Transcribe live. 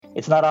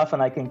It's not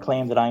often I can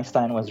claim that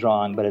Einstein was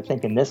wrong, but I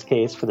think in this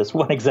case, for this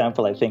one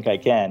example, I think I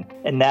can.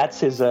 And that's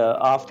his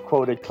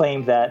oft-quoted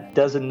claim that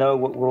doesn't know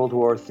what World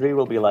War III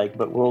will be like,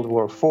 but World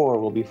War IV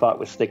will be fought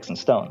with sticks and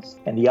stones.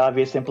 And the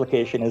obvious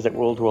implication is that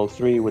World War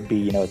III would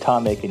be,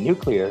 atomic and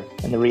nuclear.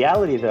 And the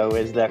reality, though,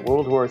 is that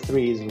World War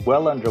III is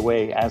well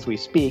underway as we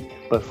speak,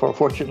 but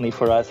fortunately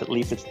for us, at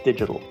least it's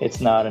digital. It's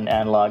not an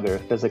analog or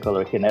physical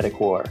or kinetic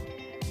war.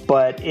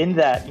 But in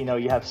that,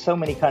 you have so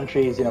many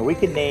countries, we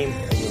can name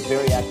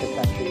very active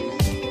countries.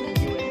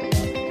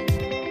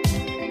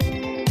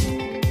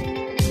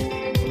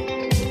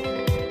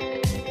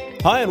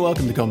 Hi and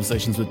welcome to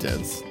Conversations with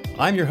Des.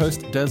 I'm your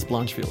host, Des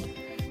Blanchfield.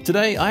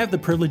 Today, I have the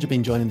privilege of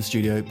being joined in the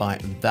studio by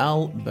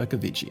Val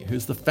Bercovici,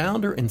 who's the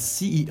founder and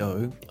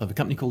CEO of a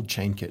company called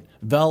Chainkit.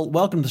 Val,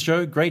 welcome to the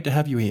show. Great to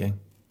have you here.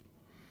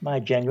 My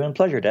genuine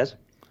pleasure, Des.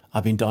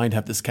 I've been dying to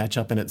have this catch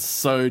up, and it's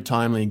so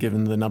timely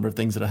given the number of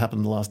things that have happened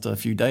in the last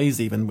few days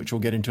even, which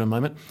we'll get into in a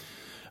moment.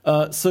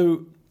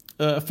 So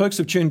folks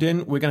who've tuned in,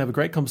 we're going to have a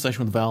great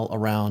conversation with Val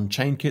around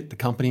Chainkit, the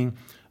company,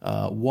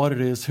 what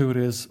it is, who it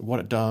is, what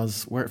it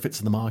does, where it fits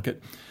in the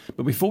market.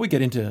 But before we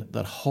get into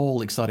that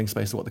whole exciting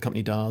space of what the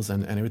company does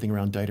and everything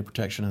around data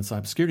protection and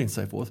cybersecurity and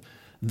so forth,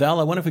 Val,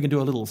 I wonder if we can do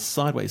a little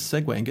sideways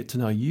segue and get to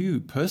know you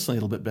personally a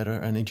little bit better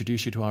and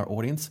introduce you to our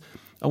audience.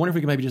 I wonder if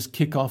we can maybe just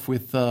kick off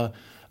with a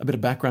bit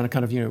of background and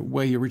kind of,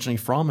 where you're originally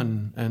from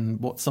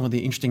and what some of the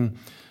interesting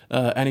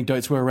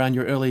anecdotes were around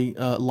your early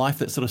life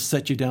that sort of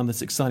set you down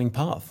this exciting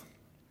path.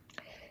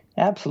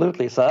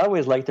 Absolutely. So I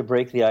always like to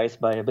break the ice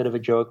by a bit of a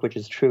joke, which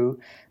is true.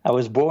 I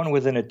was born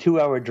within a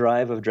 2-hour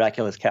drive of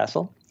Dracula's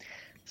castle.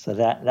 So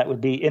that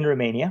would be in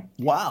Romania.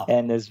 Wow.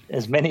 And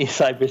as many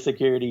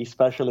cybersecurity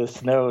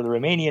specialists know, the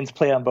Romanians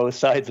play on both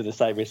sides of the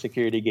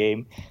cybersecurity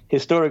game.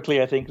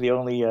 Historically, I think the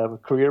only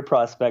career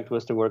prospect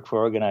was to work for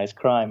organized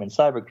crime and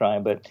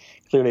cybercrime, but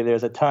clearly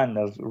there's a ton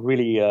of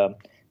really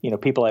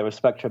people I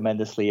respect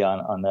tremendously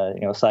on the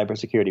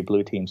cybersecurity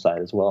blue team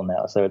side as well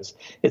now. So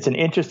it's an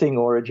interesting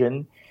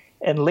origin.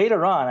 And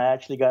later on, I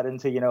actually got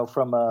into,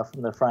 from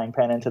the frying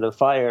pan into the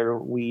fire.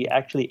 We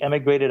actually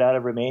emigrated out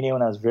of Romania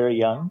when I was very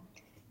young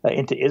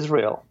into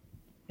Israel.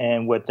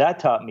 And what that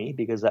taught me,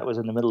 because that was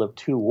in the middle of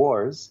 2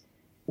 wars,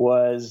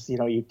 was,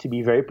 to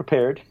be very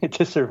prepared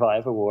to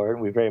survive a war. And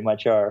we very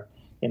much are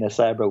in a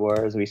cyber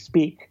war as we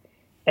speak.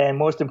 And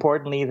most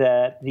importantly,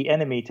 that the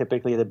enemy,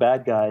 typically the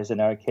bad guys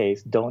in our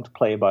case, don't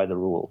play by the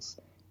rules.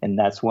 And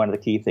that's one of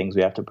the key things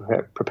we have to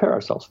prepare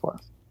ourselves for.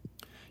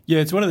 Yeah,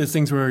 it's one of those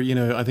things where,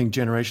 I think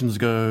generations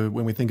ago,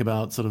 when we think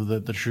about sort of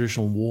the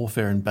traditional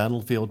warfare and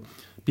battlefield,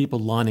 people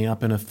lining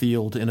up in a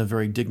field in a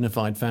very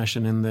dignified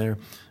fashion in their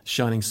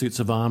shining suits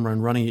of armor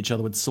and running each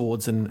other with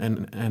swords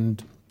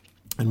and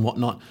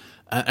whatnot.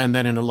 And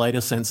then in a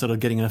later sense, sort of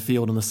getting in a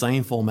field in the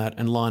same format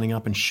and lining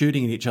up and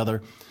shooting at each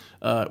other.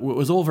 It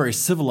was all very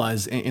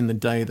civilized in the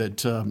day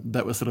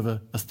that was sort of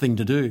a thing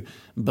to do.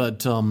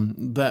 But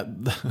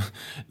the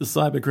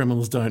cyber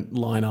criminals don't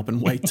line up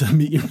and wait to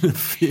meet you in the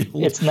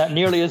field. It's not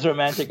nearly as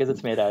romantic as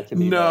it's made out to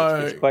be. No.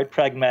 It's quite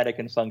pragmatic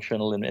and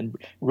functional and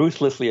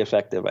ruthlessly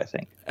effective, I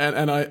think.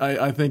 And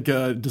I think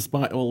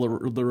despite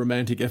all the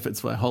romantic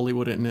efforts by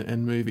Hollywood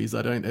and movies,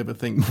 I don't ever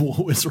think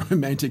war was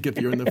romantic if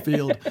you're in the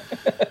field.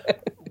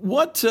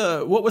 What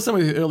were some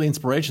of your early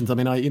inspirations? I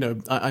mean,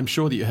 I'm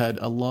sure that you had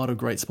a lot of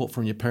great support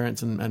from your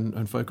parents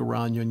and folk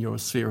around you in your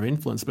sphere of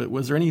influence, but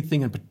was there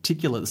anything in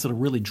particular that sort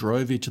of really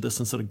drove you to this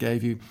and sort of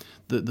gave you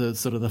the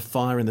sort of the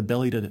fire in the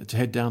belly to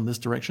head down this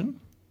direction?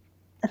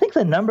 I think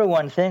the number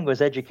one thing was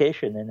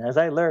education. And as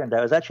I learned,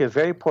 I was actually a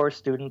very poor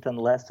student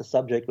unless the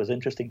subject was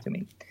interesting to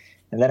me.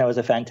 And then I was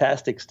a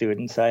fantastic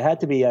student. So I had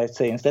to be, I'd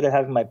say, instead of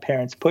having my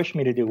parents push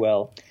me to do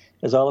well,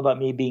 it was all about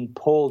me being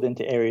pulled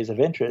into areas of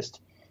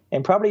interest.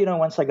 And probably,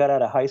 once I got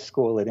out of high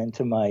school and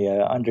into my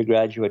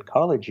undergraduate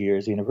college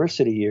years,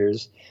 university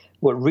years,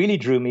 what really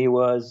drew me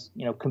was,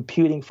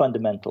 computing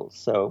fundamentals.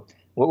 So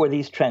what were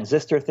these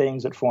transistor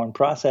things that formed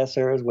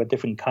processors? What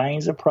different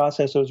kinds of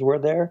processors were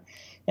there?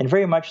 And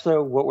very much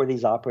so, what were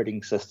these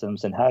operating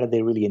systems and how did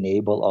they really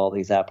enable all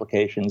these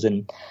applications?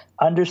 And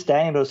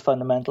understanding those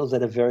fundamentals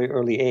at a very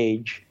early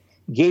age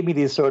gave me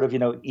these sort of,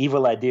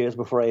 evil ideas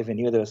before I even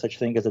knew there was such a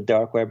thing as a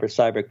dark web or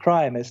cyber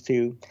crime as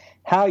to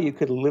how you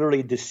could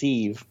literally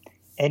deceive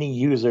any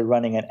user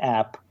running an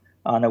app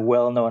on a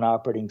well-known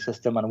operating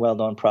system, on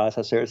well-known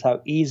processors,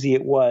 how easy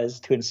it was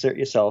to insert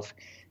yourself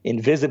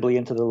invisibly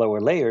into the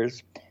lower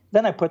layers.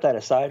 Then I put that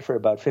aside for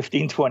about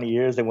 15, 20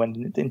 years and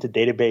went into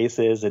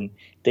databases and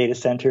data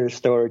centers,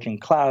 storage,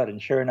 and cloud.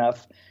 And sure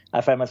enough,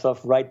 I found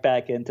myself right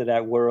back into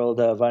that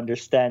world of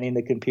understanding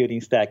the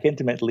computing stack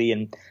intimately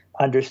and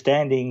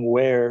understanding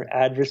where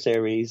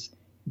adversaries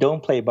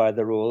don't play by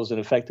the rules and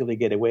effectively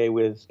get away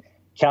with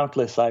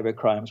countless cyber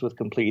crimes with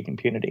complete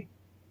impunity.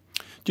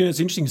 Do you know,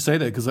 it's interesting to say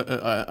that because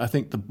I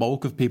think the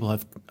bulk of people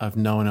I've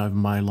known over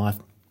my life,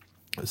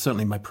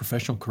 certainly my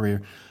professional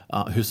career,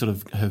 who sort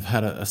of have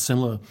had a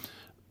similar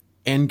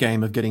end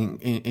game of getting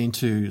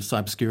into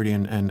cybersecurity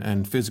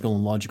and physical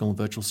and logical and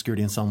virtual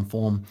security in some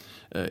form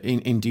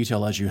in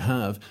detail as you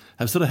have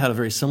sort of had a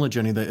very similar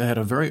journey. They had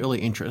a very early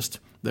interest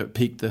that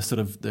piqued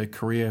their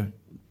career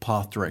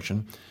path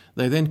direction.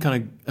 They then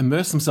kind of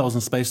immersed themselves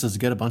in spaces to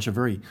get a bunch of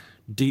very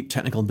deep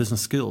technical and business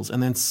skills,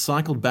 and then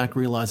cycled back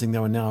realizing they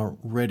were now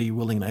ready,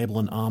 willing, and able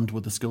and armed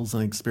with the skills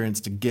and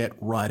experience to get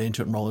right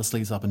into it and roll their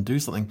sleeves up and do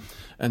something,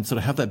 and sort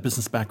of have that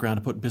business background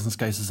to put business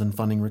cases and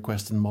funding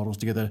requests and models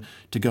together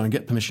to go and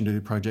get permission to do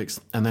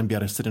projects, and then be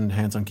able to sit in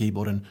hands on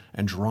keyboard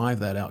and drive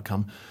that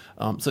outcome.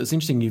 So it's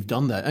interesting you've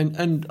done that.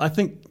 And I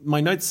think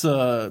my notes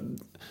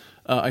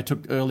I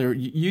took earlier,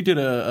 you did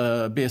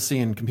a BSc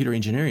in computer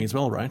engineering as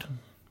well, right?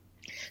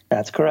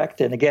 That's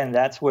correct. And again,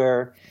 that's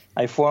where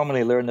I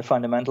formally learned the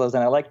fundamentals.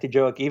 And I like to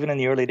joke, even in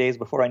the early days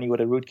before I knew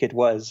what a rootkit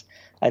was,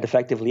 I'd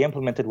effectively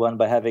implemented one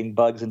by having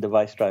bugs and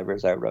device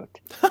drivers I wrote.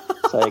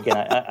 So again,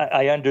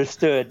 I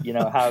understood,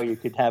 how you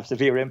could have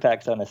severe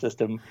impacts on a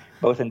system,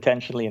 both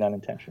intentionally and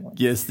unintentionally.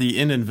 Yes, the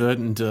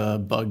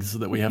inadvertent bugs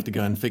that we have to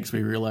go and fix,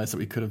 we realize that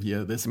we could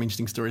have, there's some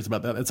interesting stories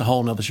about that. It's a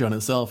whole other show in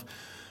itself.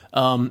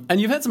 And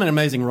you've had some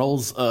amazing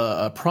roles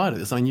prior to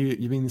this. I mean,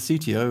 you've been the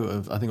CTO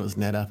of, I think it was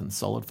NetApp and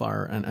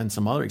SolidFire and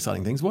some other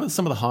exciting things. What are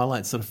some of the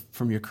highlights sort of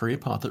from your career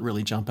path that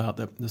really jump out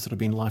that sort of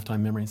been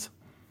lifetime memories?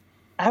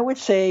 I would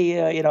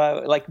say,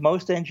 like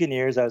most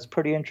engineers, I was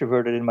pretty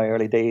introverted in my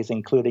early days,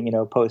 including,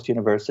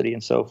 post-university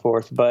and so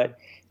forth. But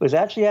it was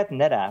actually at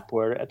NetApp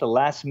where at the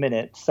last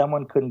minute,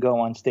 someone couldn't go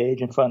on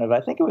stage in front of,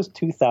 I think it was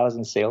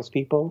 2,000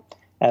 salespeople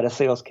at a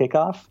sales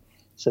kickoff.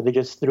 So they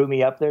just threw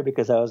me up there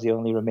because I was the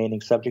only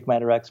remaining subject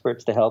matter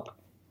experts to help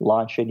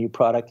launch a new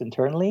product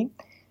internally.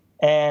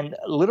 And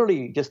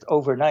literally just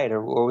overnight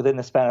or within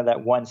the span of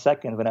that 1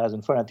 second when I was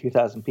in front of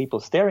 2,000 people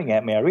staring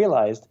at me, I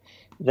realized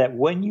that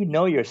when you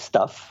know your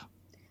stuff,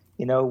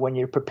 when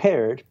you're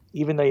prepared,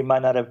 even though you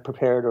might not have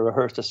prepared or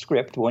rehearsed a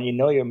script, when you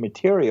know your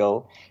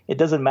material, it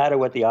doesn't matter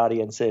what the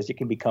audience says, you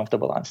can be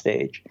comfortable on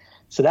stage.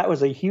 So that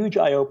was a huge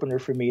eye-opener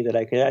for me that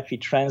I could actually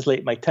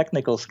translate my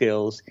technical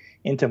skills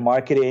into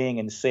marketing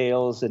and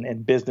sales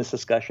and business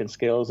discussion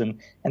skills. And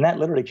that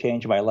literally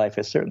changed my life.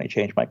 It certainly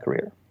changed my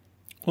career.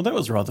 Well, that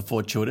was rather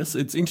fortuitous.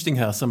 It's interesting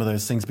how some of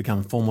those things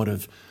become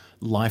formative,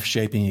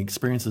 life-shaping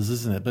experiences,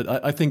 isn't it?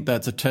 But I think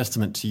that's a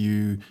testament to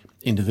you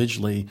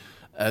individually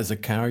as a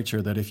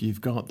character, that if you've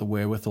got the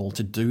wherewithal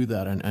to do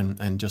that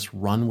and just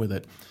run with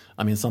it.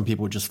 I mean, some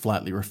people would just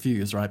flatly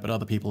refuse, right? But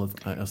other people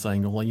are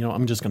saying, well,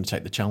 I'm just going to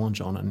take the challenge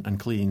on and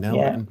clearly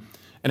nail it.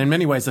 And in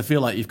many ways, I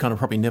feel like you've kind of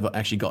probably never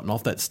actually gotten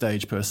off that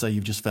stage per se.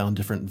 You've just found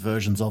different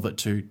versions of it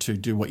to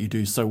do what you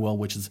do so well,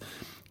 which is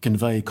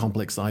convey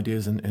complex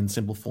ideas in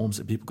simple forms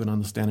that people can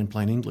understand in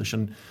plain English.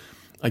 And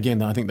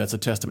again, I think that's a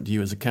testament to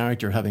you as a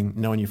character, having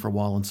known you for a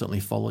while and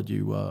certainly followed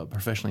you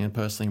professionally and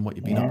personally and what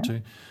you've been up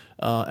to.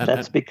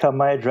 That's become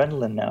my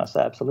adrenaline now, so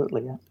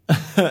absolutely, yeah.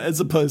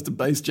 As opposed to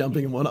base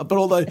jumping and whatnot. But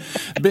although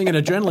being an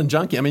adrenaline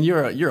junkie, I mean,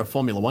 you're a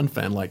Formula One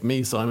fan like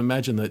me, so I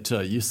imagine that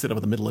you sit up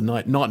in the middle of the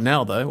night. Not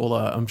now, though,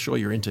 although I'm sure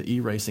you're into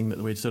e-racing that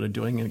we're sort of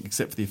doing,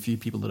 except for the few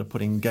people that are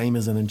putting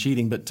gamers in and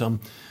cheating. But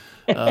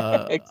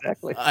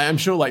exactly. I'm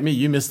sure, like me,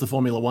 you missed the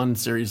Formula One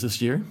series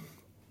this year.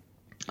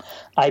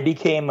 I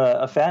became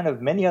a fan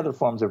of many other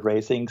forms of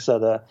racing. So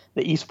the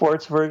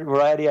esports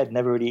variety I'd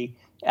never really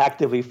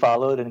actively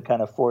followed and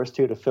kind of forced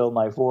to fill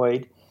my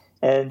void.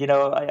 And,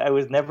 I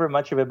was never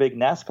much of a big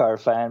NASCAR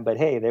fan, but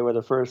hey, they were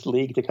the first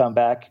league to come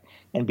back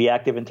and be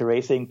active into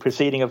racing,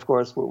 preceding, of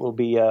course, what will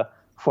be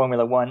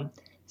Formula One.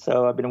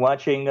 So I've been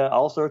watching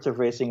all sorts of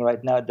racing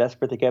right now,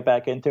 desperate to get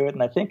back into it.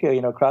 And I think,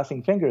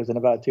 crossing fingers, in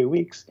about 2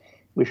 weeks,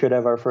 we should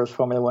have our first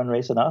Formula One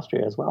race in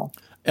Austria as well.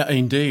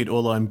 Indeed,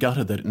 although I'm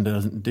gutted that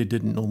it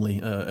didn't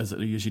normally, as it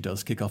usually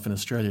does, kick off in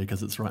Australia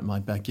because it's right in my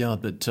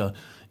backyard. But,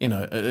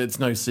 it's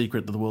no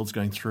secret that the world's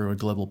going through a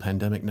global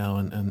pandemic now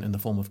and in the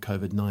form of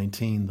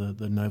COVID-19,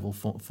 the novel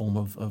form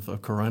of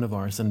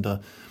coronavirus.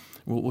 And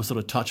we'll sort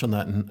of touch on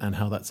that and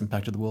how that's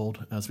impacted the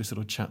world as we sort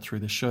of chat through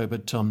this show.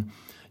 But,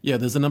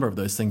 there's a number of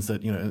those things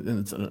that,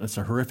 it's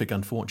a horrific,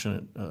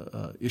 unfortunate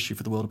issue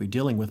for the world to be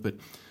dealing with. But,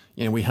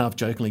 we have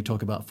jokingly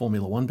talk about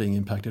Formula One being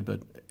impacted,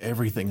 but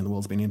everything in the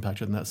world's been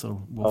impacted, and that sort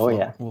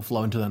of we'll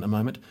flow into that in a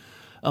moment.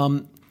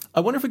 I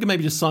wonder if we could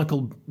maybe just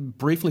cycle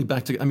briefly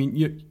back to, I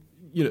mean,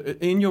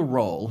 in your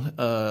role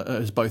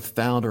as both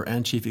founder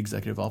and chief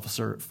executive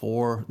officer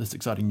for this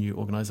exciting new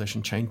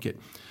organization, Chainkit,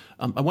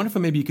 I wonder if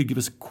maybe you could give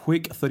us a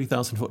quick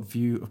 30,000-foot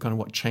view of kind of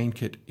what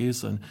Chainkit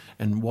is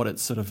and what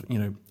its sort of,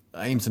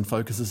 aims and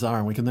focuses are,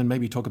 and we can then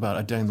maybe talk about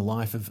a day in the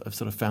life of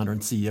sort of founder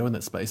and CEO in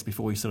that space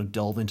before we sort of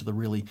delve into the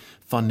really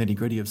fun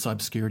nitty-gritty of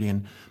cybersecurity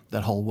and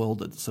that whole world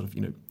that sort of,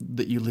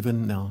 that you live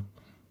in now.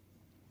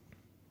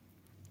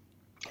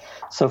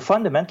 So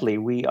fundamentally,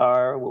 we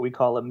are what we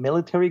call a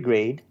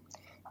military-grade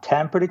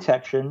tamper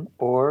detection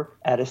or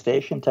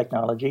attestation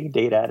technology,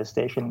 data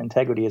attestation,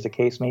 integrity as the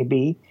case may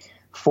be,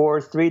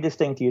 for 3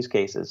 distinct use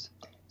cases: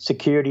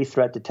 security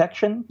threat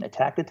detection,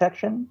 attack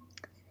detection,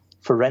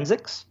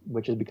 forensics,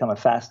 which has become a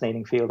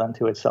fascinating field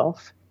unto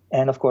itself,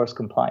 and of course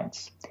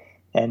compliance.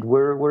 And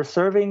we're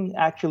serving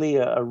actually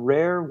a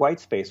rare white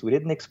space. We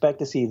didn't expect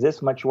to see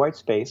this much white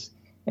space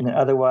in an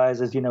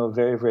otherwise, as you know,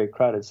 very, very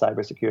crowded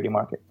cybersecurity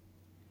market.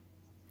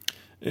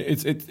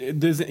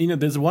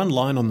 There's one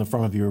line on the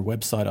front of your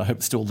website. I hope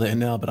it's still there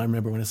now, but I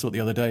remember when I saw it the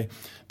other day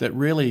that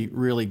really,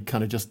 really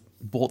kind of just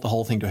brought the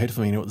whole thing to a head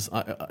for me. And it was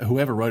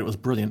whoever wrote it was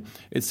brilliant.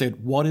 It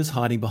said, "What is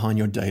hiding behind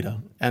your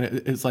data?" And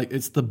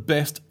it's the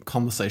best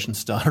conversation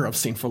starter I've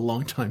seen for a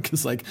long time,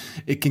 because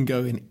it can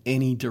go in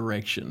any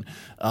direction,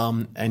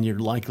 and you're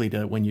likely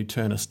to, when you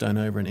turn a stone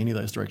over in any of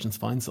those directions,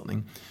 find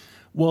something.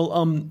 Well,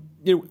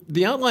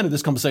 the outline of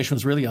this conversation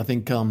was really, I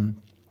think.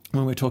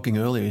 When we were talking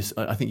earlier,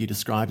 I think you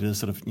described it as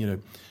sort of,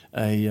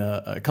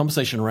 a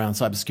conversation around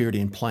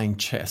cybersecurity and playing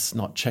chess,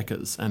 not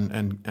checkers,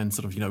 and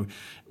sort of,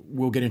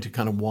 we'll get into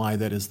kind of why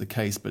that is the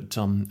case. But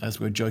as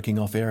we were joking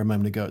off air a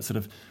moment ago, it's sort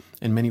of,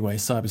 in many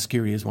ways,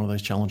 cybersecurity is one of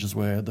those challenges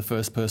where the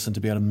first person to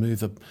be able to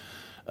move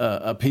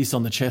a piece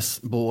on the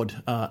chessboard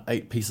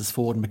 8 pieces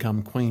forward and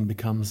become queen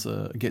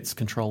gets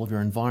control of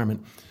your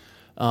environment.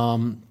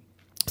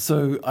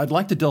 So I'd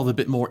like to delve a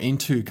bit more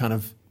into kind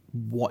of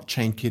what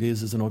Chainkit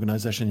is as an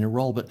organization in your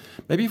role, but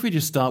maybe if we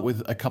just start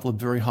with a couple of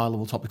very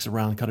high-level topics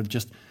around kind of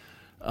just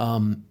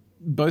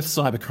both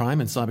cybercrime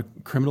and cyber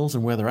criminals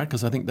and where they're at,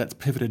 because I think that's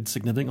pivoted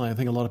significantly. I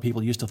think a lot of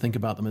people used to think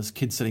about them as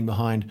kids sitting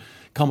behind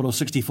Commodore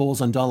 64s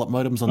on dial-up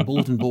modems on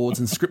bulletin boards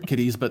and script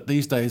kiddies, but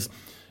these days,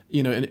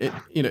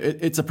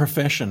 it's a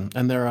profession,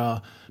 and there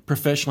are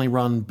professionally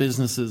run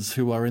businesses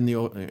who are in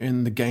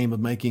the game of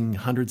making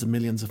hundreds of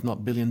millions, if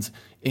not billions,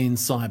 in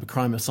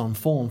cybercrime of some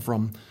form,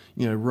 from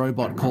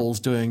robot calls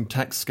doing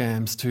tax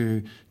scams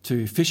to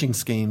phishing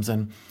schemes,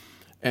 and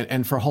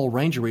for a whole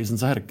range of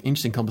reasons. I had an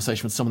interesting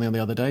conversation with someone the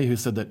other day who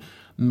said that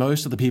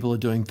most of the people who are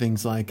doing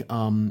things like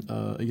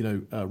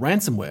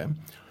ransomware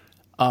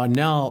are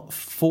now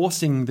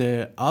forcing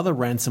their other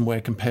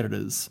ransomware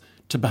competitors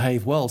to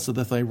behave well, so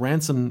that if they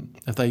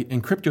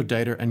encrypt your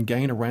data and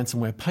gain a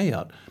ransomware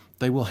payout,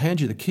 they will hand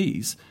you the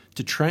keys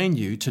to train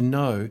you to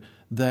know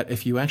that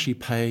if you actually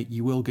pay,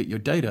 you will get your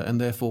data,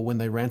 and therefore when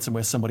they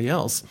ransomware somebody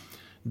else,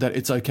 that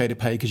it's okay to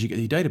pay because you get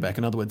your data back.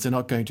 In other words, they're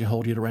not going to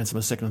hold you to ransom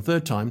a second and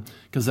third time,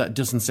 because that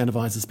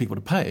disincentivizes people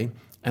to pay,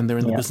 and they're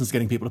in the business of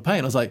getting people to pay.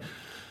 And I was like,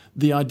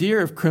 the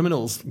idea of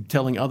criminals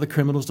telling other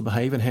criminals to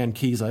behave and hand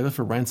keys over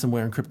for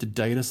ransomware encrypted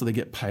data so they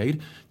get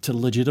paid to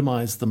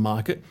legitimize the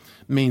market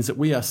means that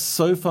we are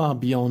so far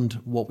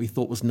beyond what we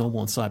thought was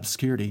normal in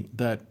cybersecurity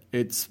that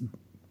it's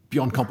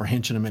beyond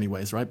comprehension in many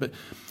ways, right? But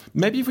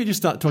maybe if we just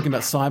start talking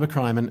about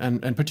cybercrime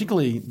and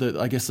particularly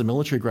the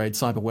military-grade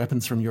cyber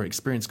weapons from your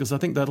experience, because I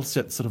think that'll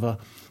set sort of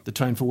the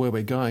tone for where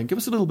we're going. Give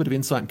us a little bit of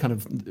insight and kind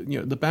of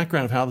the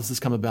background of how this has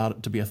come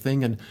about to be a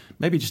thing, and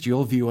maybe just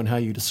your view on how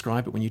you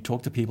describe it when you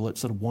talk to people at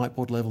sort of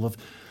whiteboard level of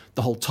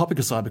the whole topic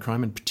of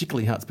cybercrime, and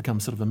particularly how it's become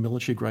sort of a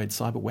military-grade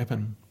cyber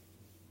weapon.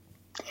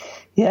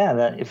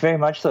 Yeah, very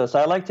much so. So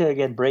I like to,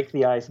 again, break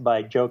the ice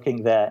by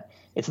joking that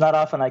it's not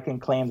often I can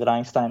claim that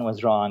Einstein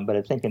was wrong, but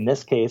I think in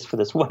this case, for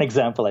this one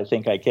example, I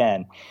think I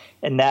can.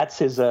 And that's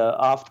his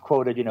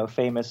oft-quoted,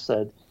 famous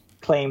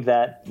claim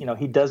that,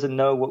 he doesn't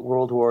know what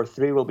World War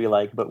III will be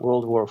like, but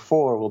World War IV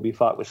will be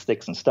fought with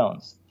sticks and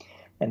stones.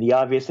 And the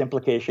obvious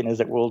implication is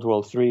that World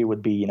War III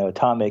would be,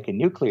 atomic and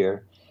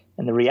nuclear.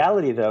 And the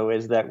reality, though,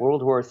 is that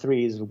World War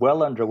III is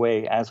well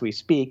underway as we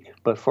speak,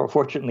 but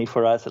fortunately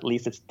for us, at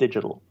least it's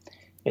digital.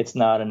 It's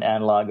not an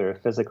analog or a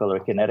physical or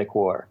kinetic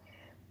war.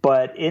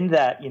 But in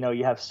that,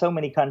 you have so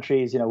many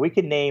countries, we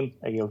can name,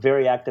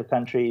 very active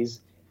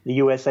countries, the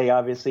USA,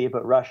 obviously,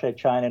 but Russia,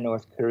 China,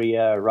 North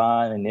Korea,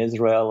 Iran, and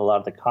Israel, a lot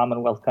of the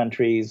Commonwealth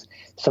countries,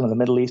 some of the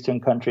Middle Eastern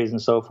countries,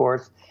 and so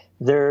forth.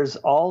 There's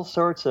all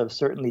sorts of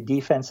certainly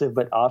defensive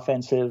but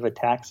offensive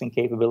attacks and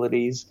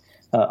capabilities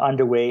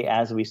underway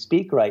as we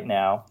speak right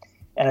now.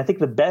 And I think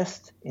the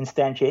best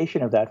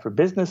instantiation of that for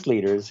business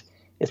leaders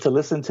is to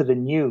listen to the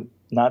new,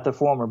 not the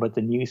former, but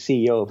the new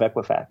CEO of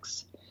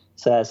Equifax.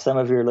 So as some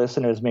of your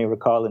listeners may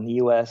recall, in the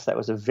U.S., that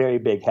was a very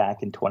big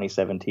hack in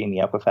 2017, the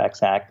Equifax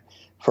hack,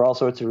 for all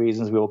sorts of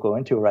reasons we won't go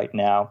into right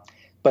now.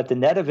 But the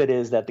net of it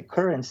is that the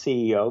current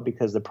CEO,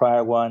 because the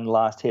prior one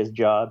lost his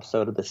job,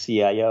 so did the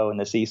CIO and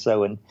the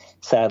CISO, and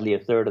sadly a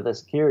third of the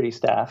security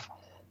staff.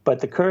 But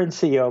the current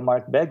CEO,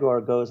 Mark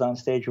Begor, goes on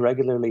stage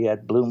regularly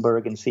at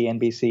Bloomberg and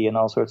CNBC and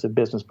all sorts of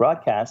business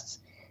broadcasts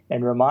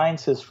and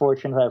reminds his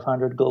Fortune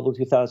 500 Global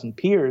 2000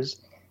 peers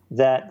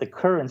that the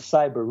current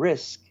cyber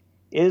risk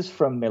is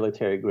from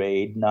military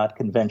grade, not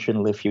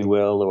conventional, if you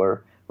will,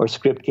 or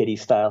script kiddie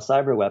style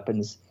cyber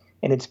weapons.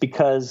 And it's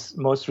because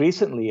most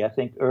recently, I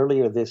think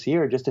earlier this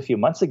year, just a few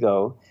months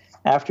ago,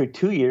 after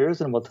 2 years,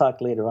 and we'll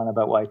talk later on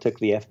about why it took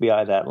the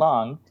FBI that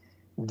long,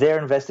 their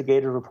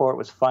investigative report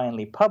was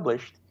finally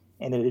published,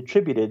 and it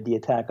attributed the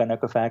attack on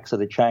Equifax to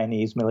the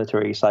Chinese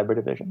military cyber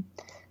division.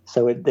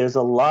 So there's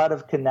a lot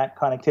of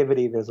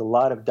connectivity. There's a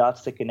lot of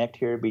dots to connect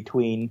here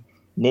between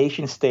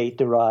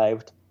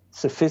nation-state-derived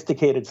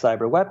sophisticated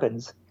cyber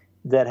weapons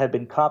that have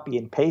been copy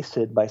and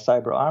pasted by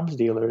cyber arms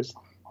dealers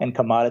and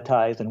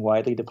commoditized and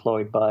widely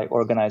deployed by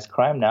organized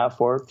crime now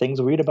for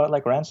things we read about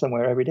like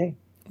ransomware every day.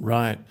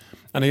 Right.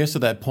 And I guess to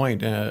that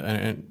point,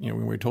 and when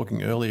we were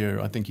talking earlier,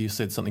 I think you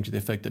said something to the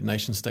effect that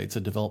nation states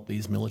had developed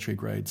these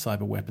military-grade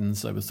cyber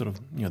weapons over sort of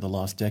the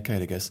last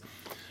decade, I guess,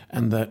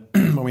 and that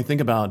when we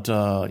think about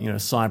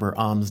cyber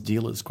arms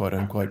dealers, quote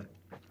unquote,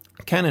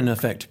 can in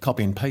effect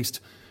copy and paste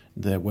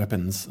their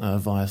weapons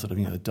via sort of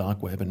the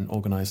dark web and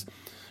organised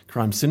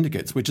crime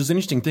syndicates, which is an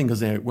interesting thing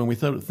because when we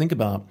think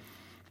about,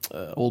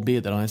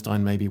 albeit that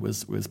Einstein maybe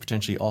was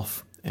potentially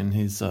off in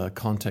his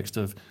context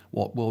of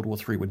what World War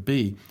III would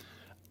be,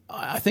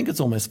 I think it's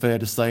almost fair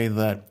to say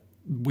that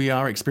we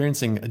are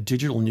experiencing a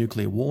digital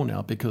nuclear war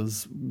now,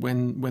 because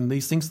when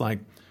these things like,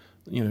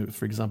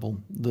 for example,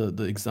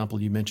 the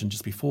example you mentioned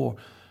just before,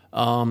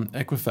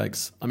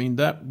 Equifax, I mean,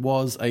 that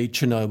was a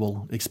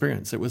Chernobyl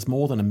experience. It was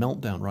more than a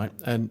meltdown, right?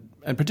 And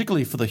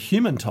particularly for the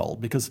human toll,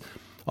 because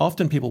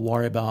often people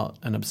worry about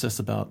and obsess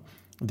about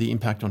the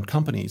impact on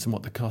companies and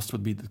what the cost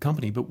would be to the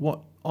company. But what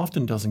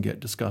often doesn't get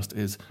discussed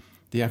is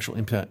the actual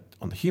impact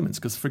on the humans.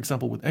 Because, for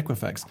example, with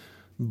Equifax,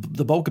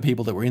 the bulk of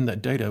people that were in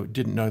that data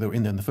didn't know they were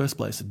in there in the first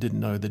place. It didn't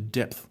know the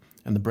depth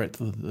and the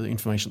breadth of the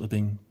information that was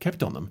being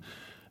kept on them.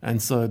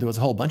 And so there was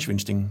a whole bunch of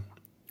interesting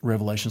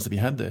revelations to be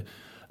had there.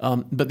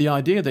 But the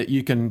idea that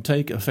you can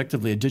take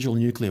effectively a digital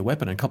nuclear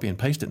weapon and copy and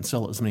paste it and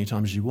sell it as many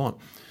times as you want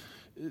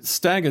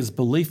staggers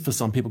belief for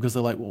some people, because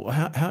they're like, well,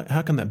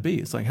 how can that be?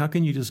 It's like, how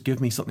can you just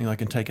give me something I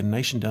can take a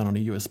nation down on a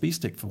USB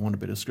stick, for want of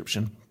a better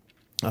description,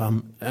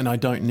 and I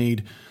don't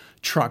need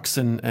trucks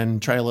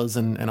and trailers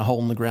and a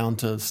hole in the ground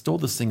to store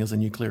this thing as a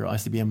nuclear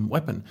ICBM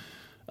weapon,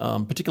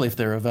 particularly if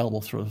they're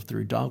available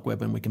through dark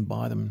web and we can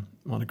buy them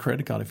on a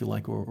credit card, if you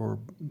like, or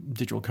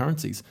digital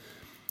currencies.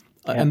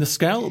 Yeah. And the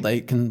scale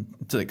they can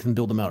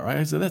build them out,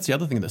 right? So that's the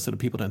other thing that sort of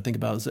people don't think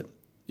about is that,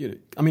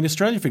 I mean,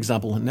 Australia, for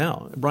example,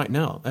 right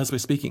now, as we're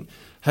speaking,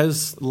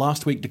 has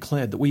last week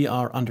declared that we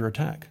are under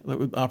attack.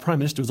 Our Prime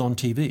Minister was on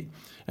TV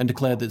and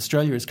declared that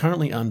Australia is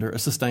currently under a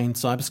sustained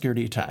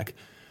cybersecurity attack.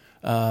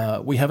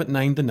 We haven't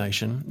named the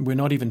nation. We're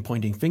not even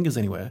pointing fingers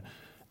anywhere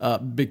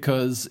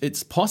because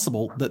it's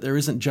possible that there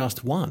isn't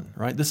just one,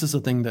 right? This is a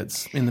thing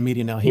that's in the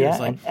media now here.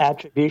 Yeah, and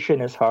attribution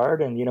is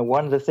hard. And,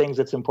 one of the things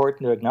that's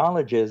important to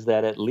acknowledge is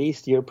that at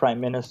least your Prime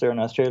Minister in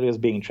Australia is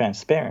being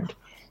transparent.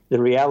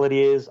 The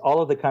reality is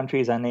all of the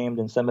countries I named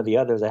and some of the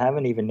others I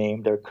haven't even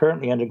named are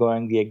currently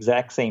undergoing the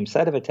exact same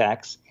set of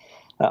attacks.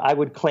 I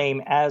would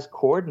claim as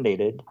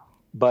coordinated,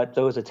 but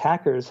those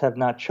attackers have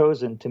not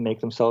chosen to make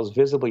themselves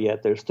visible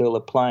yet. They're still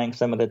applying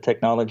some of the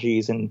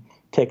technologies and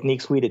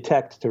techniques we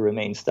detect to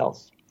remain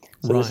stealth.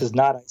 So This is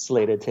not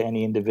isolated to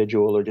any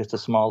individual or just a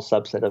small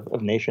subset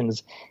of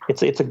nations.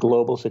 It's a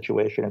global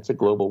situation. It's a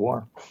global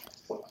war.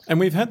 And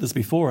we've had this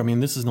before. I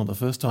mean, this is not the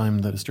first time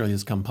that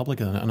Australia's come public,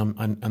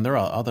 and there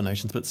are other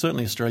nations, but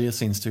certainly Australia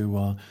seems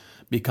to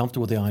be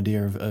comfortable with the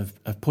idea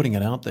of putting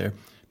it out there.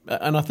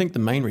 And I think the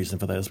main reason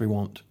for that is we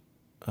want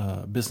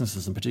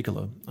businesses in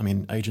particular, I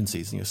mean,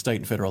 agencies, state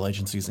and federal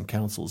agencies and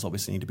councils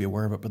obviously need to be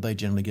aware of it, but they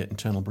generally get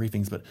internal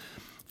briefings. But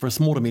for a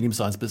small to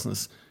medium-sized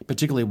business,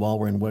 particularly while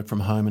we're in work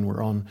from home and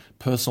we're on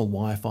personal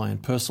Wi-Fi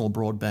and personal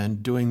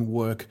broadband, doing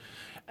work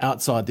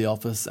outside the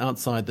office,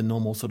 outside the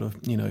normal sort of,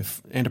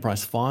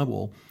 enterprise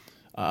firewall,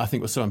 I think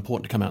it was so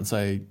important to come out and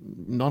say,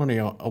 not only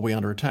are we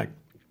under attack,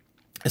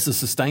 it's a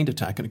sustained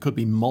attack, and it could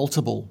be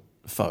multiple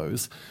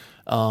foes.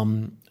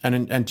 And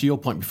to your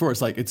point before,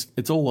 it's like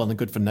it's all well and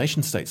good for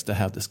nation states to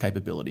have this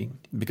capability,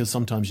 because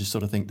sometimes you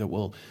sort of think that,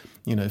 well,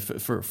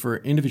 for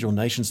individual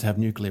nations to have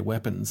nuclear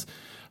weapons,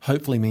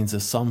 hopefully means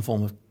there's some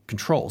form of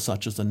control,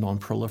 such as the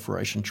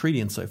non-proliferation treaty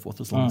and so forth,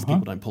 as long as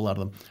people don't pull out of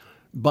them.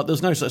 But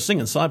there's no such thing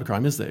in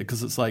cybercrime, is there?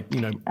 Because it's like,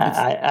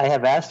 I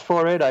have asked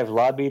for it. I've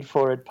lobbied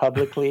for it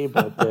publicly,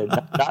 but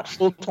not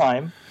full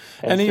time.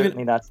 And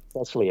certainly not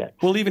successfully yet.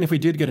 Well, even if we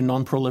did get a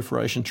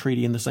non-proliferation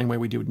treaty in the same way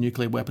we do with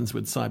nuclear weapons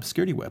with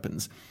cybersecurity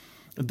weapons,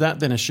 that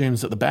then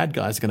assumes that the bad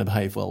guys are going to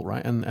behave well,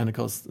 right? And of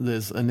course,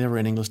 there's a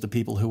never-ending list of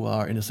people who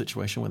are in a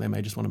situation where they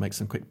may just want to make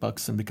some quick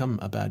bucks and become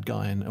a bad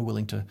guy and are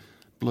willing to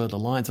blur the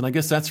lines. And I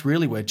guess that's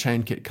really where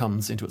Chainkit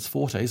comes into its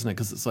forte, isn't it?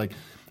 Because it's like,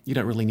 you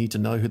don't really need to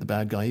know who the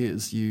bad guy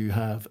is. You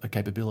have a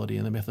capability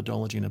and a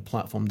methodology and a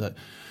platform that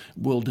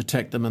will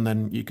detect them, and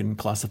then you can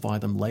classify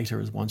them later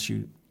as once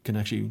you can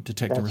actually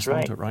detect and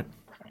respond to it, right?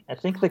 I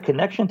think the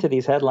connection to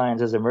these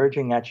headlines is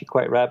emerging actually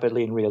quite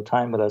rapidly in real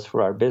time with us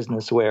for our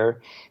business, where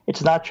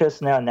it's not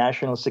just now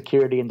national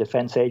security and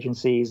defense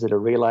agencies that are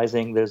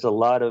realizing there's a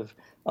lot of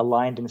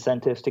aligned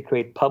incentives to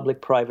create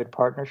public-private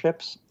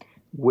partnerships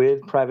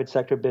with private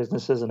sector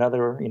businesses and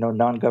other,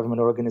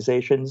 non-government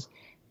organizations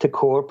to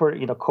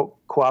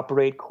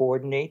cooperate,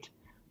 coordinate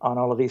on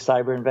all of these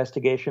cyber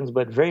investigations.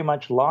 But very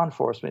much law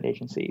enforcement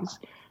agencies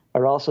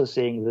are also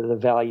seeing the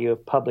value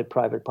of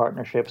public-private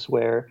partnerships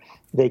where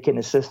they can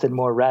assist in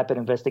more rapid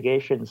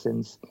investigations,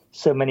 since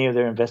so many of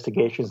their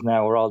investigations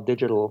now are all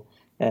digital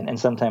and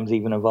sometimes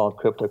even involve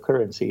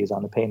cryptocurrencies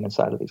on the payment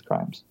side of these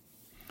crimes.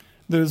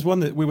 There's one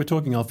that we were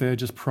talking off air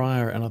just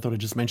prior, and I thought I'd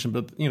just mention,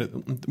 but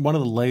one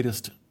of the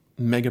latest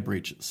mega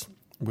breaches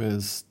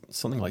was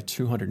something like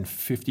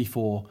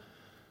 254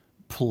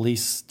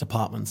 police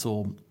departments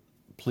or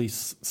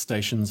police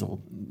stations or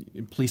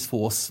police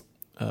force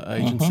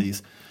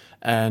agencies.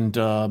 And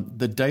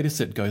the data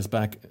set goes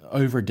back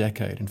over a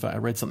decade. In fact, I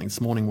read something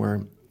this morning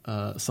where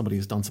somebody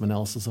has done some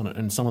analysis on it,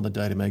 and some of the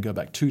data may go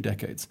back 2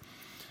 decades.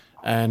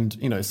 And,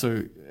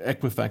 so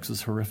Equifax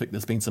is horrific.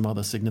 There's been some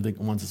other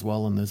significant ones as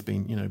well, and there's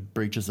been,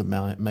 breaches of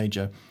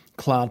major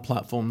cloud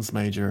platforms,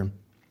 major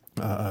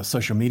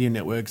social media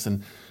networks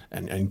and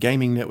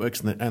gaming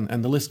networks,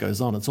 and the list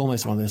goes on. It's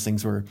almost one of those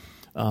things where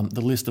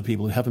the list of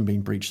people who haven't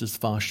been breached is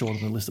far shorter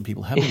than the list of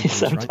people who have been breached.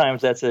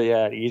 Sometimes that's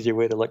an easier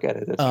way to look at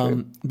it. That's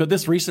true. But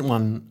this recent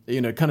one,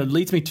 kind of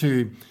leads me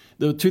to,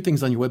 there were 2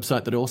 things on your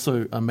website that I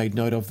also made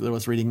note of that I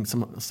was reading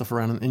some stuff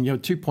around,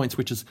 and 2 points,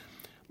 which is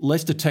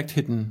let's detect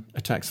hidden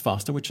attacks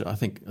faster, which I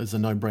think is a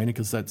no-brainer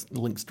because that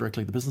links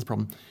directly to the business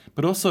problem.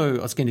 But also,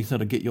 I was going to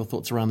sort of get your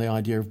thoughts around the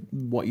idea of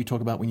what you talk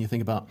about when you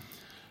think about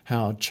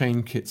how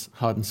Chainkit's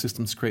hardened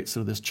systems create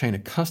sort of this chain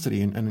of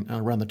custody and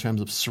around the terms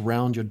of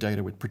surround your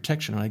data with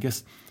protection. And I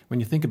guess when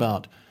you think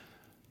about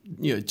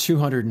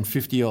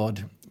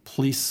 250-odd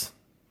police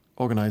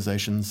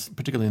organizations,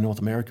 particularly in North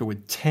America,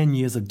 with 10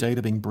 years of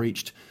data being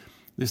breached,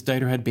 this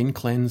data had been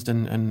cleansed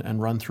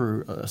and run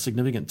through a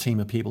significant team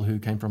of people who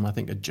came from, I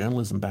think, a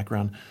journalism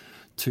background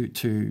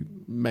to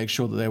make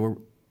sure that they were,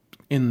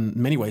 in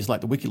many ways,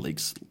 like the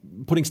WikiLeaks,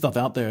 putting stuff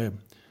out there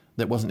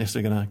that wasn't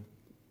necessarily going to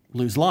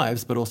lose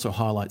lives, but also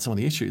highlight some of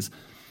the issues.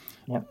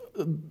 Yep.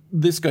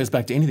 This goes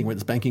back to anything, whether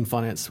it's banking,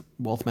 finance,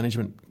 wealth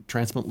management,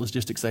 transport,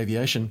 logistics,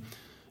 aviation.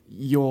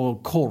 Your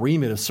core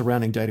remit of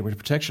surrounding data with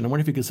protection. I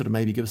wonder if you could sort of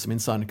maybe give us some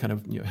insight into kind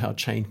of how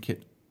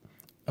Chainkit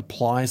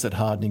applies that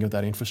hardening of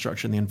that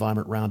infrastructure and the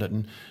environment around it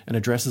and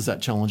addresses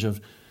that challenge of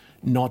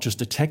not just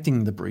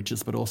detecting the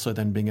breaches, but also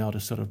then being able to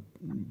sort of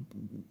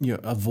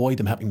avoid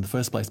them happening in the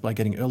first place by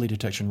getting early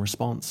detection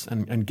response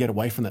and get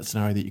away from that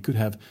scenario that you could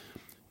have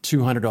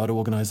 200-odd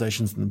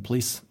organizations in the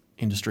police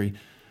industry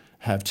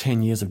have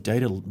 10 years of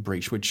data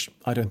breach, which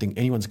I don't think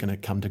anyone's going to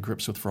come to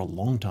grips with for a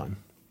long time.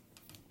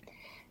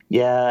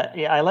 Yeah,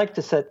 I like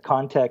to set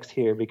context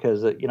here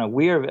because,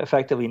 we are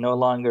effectively no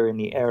longer in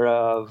the era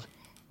of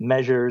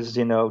measures,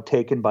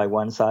 taken by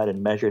one side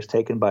and measures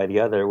taken by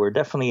the other. We're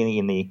definitely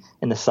in the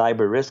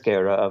cyber risk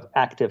era of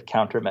active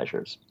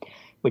countermeasures,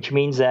 which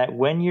means that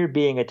when you're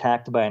being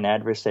attacked by an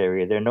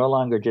adversary, they're no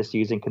longer just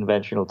using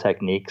conventional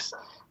techniques.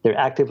 They're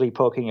actively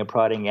poking and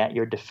prodding at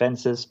your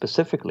defenses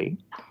specifically.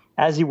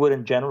 As you would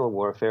in general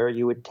warfare,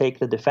 you would take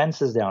the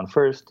defenses down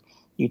first.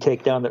 You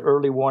take down the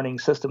early warning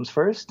systems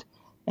first,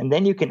 and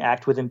then you can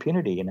act with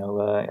impunity,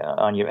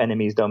 on your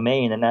enemy's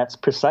domain. And that's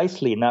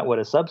precisely not what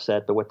a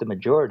subset, but what the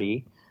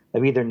majority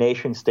of either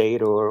nation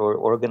state or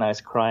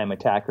organized crime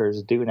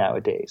attackers do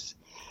nowadays.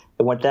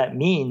 And what that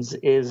means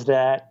is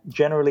that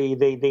generally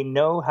they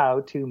know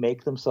how to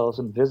make themselves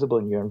invisible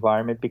in your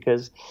environment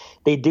because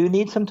they do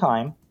need some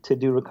time to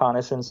do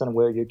reconnaissance on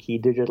where your key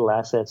digital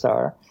assets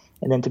are,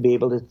 and then to be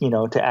able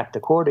to, to act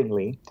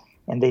accordingly.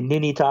 And they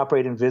need to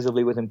operate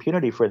invisibly with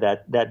impunity for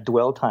that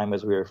dwell time,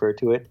 as we refer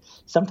to it,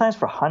 sometimes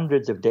for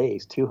hundreds of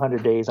days,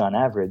 200 days on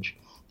average,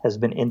 has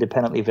been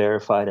independently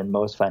verified in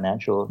most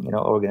financial,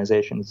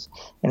 organizations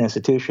and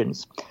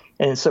institutions.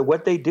 And so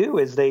what they do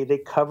is they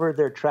cover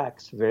their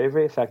tracks very,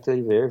 very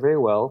effectively, very, very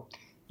well,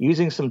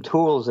 using some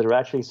tools that are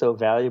actually so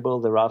valuable.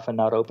 They're often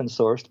not open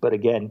sourced, but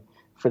again,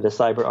 for the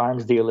cyber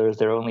arms dealers,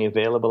 they're only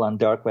available on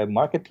dark web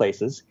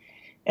marketplaces.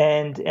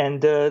 And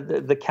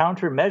the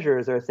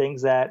countermeasures are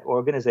things that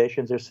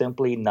organizations are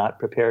simply not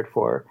prepared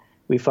for.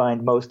 We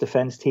find most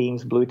defense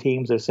teams, blue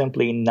teams, are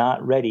simply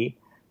not ready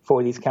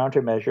for these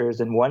countermeasures.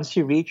 And once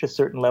you reach a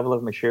certain level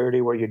of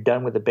maturity where you're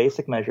done with the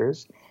basic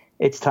measures,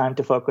 it's time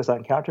to focus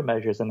on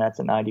countermeasures, and that's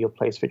an ideal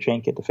place for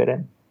Chainkit to fit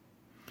in.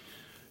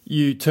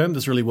 You termed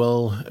this really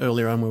well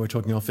earlier on when we were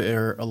talking off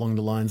air along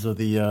the lines of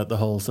the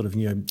whole sort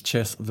of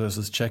chess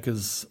versus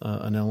checkers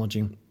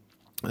analogy.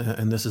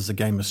 And this is a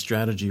game of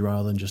strategy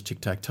rather than just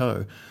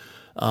tic-tac-toe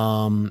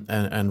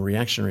and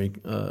reactionary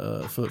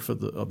for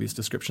the obvious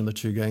description of the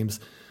two games.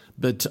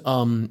 But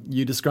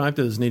you described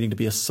it as needing to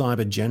be a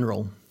cyber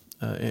general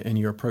in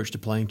your approach to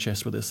playing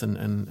chess with this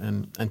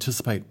and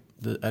anticipate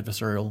the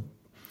adversarial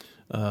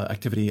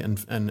activity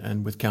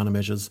and with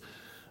countermeasures.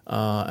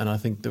 And I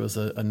think there was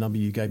a number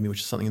you gave me,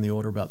 which is something in the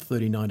order of about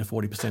 39 to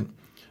 40%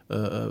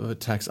 of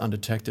attacks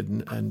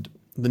undetected. And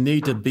the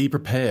need to be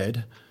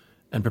prepared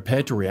and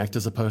prepared to react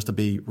as opposed to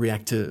be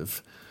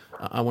reactive.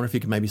 I wonder if you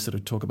could maybe sort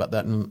of talk about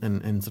that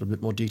in sort of a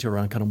bit more detail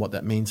around kind of what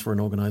that means for an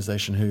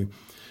organization who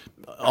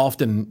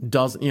often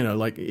does,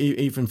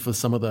 even for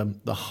some of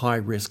the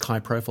high-risk,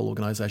 high-profile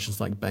organizations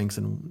like banks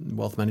and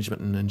wealth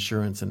management and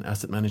insurance and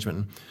asset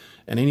management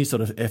and any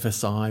sort of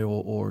FSI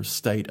or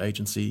state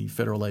agency,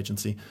 federal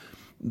agency,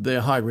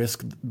 they're high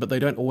risk, but they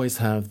don't always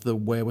have the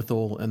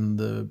wherewithal and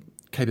the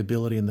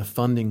capability and the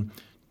funding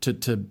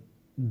to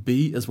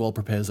be as well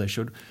prepared as they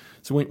should.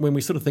 So when we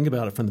sort of think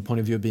about it from the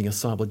point of view of being a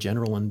cyber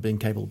general and being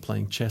capable of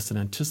playing chess and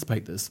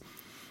anticipate this,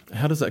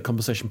 how does that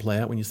conversation play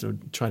out when you sort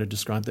of try to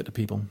describe that to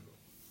people?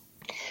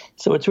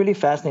 So what's really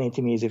fascinating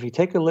to me is if you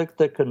take a look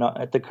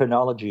at the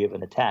chronology of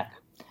an attack,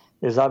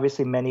 There's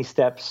obviously many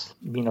steps,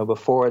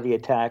 before the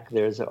attack.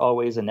 There's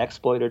always an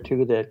exploit or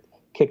two that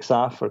kicks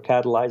off or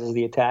catalyzes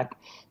the attack.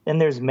 Then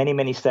there's many,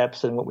 many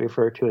steps in what we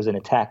refer to as an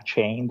attack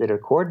chain that are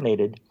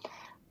coordinated.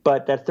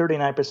 But that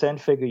 39%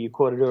 figure you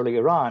quoted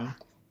earlier on,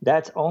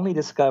 that's only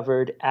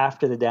discovered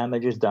after the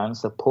damage is done,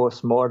 so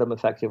post-mortem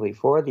effectively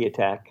for the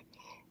attack.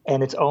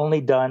 And it's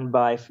only done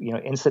by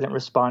incident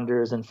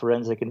responders and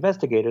forensic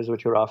investigators,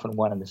 which are often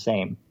one and the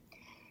same.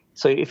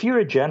 So if you're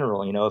a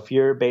general, if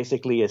you're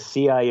basically a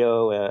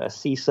CIO, a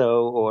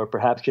CISO, or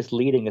perhaps just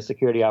leading a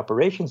security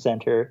operations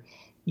center,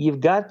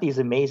 you've got these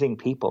amazing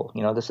people,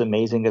 this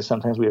amazing, as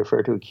sometimes we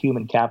refer to,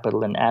 human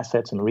capital and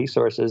assets and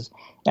resources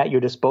at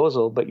your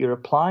disposal, but you're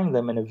applying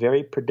them in a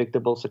very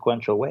predictable,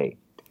 sequential way.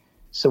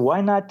 So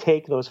why not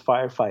take those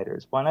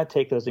firefighters? Why not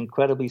take those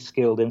incredibly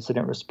skilled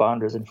incident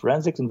responders and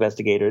forensics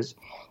investigators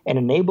and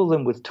enable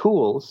them with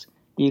tools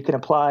that you can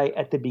apply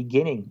at the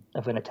beginning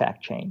of an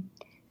attack chain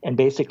and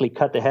basically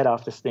cut the head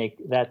off the snake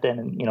then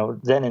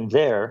and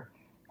there,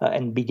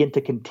 and begin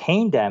to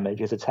contain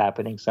damage as it's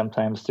happening,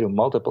 sometimes through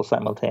multiple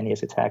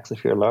simultaneous attacks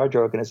if you're a large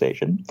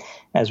organization,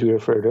 as we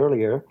referred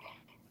earlier,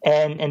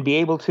 and be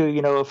able to,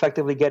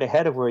 effectively get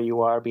ahead of where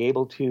you are, be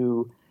able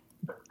to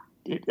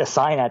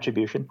assign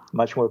attribution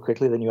much more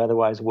quickly than you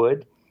otherwise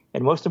would,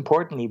 and most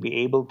importantly, be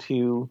able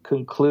to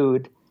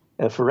conclude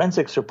a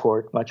forensics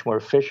report much more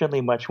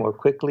efficiently, much more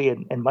quickly,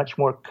 and much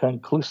more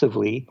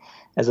conclusively,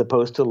 as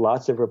opposed to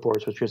lots of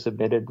reports which are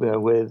submitted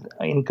with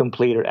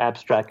incomplete or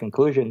abstract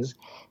conclusions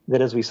that,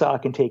 as we saw,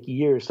 can take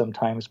years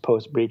sometimes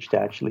post-breach to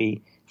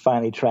actually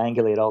finally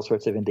triangulate all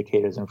sorts of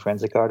indicators and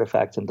forensic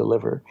artifacts and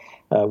deliver.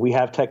 We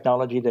have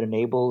technology that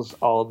enables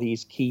all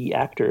these key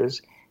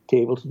actors to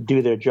be able to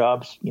do their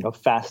jobs,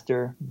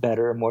 faster,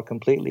 better, more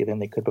completely than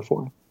they could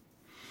before.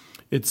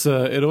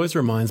 It always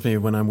reminds me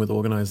of when I'm with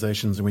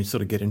organizations and we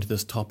sort of get into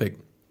this topic.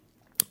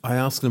 I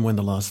ask them when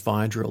the last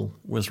fire drill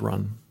was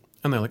run.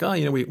 And they're like,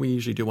 we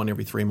usually do one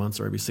every 3 months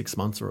or every 6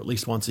 months or at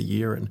least once a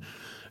year. And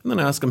then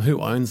I ask them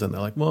who owns them. They're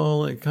like,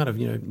 well, it kind of,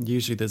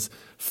 usually there's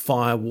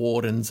fire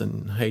wardens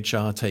and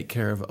HR take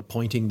care of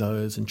appointing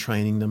those and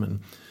training them. And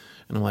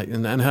I'm like,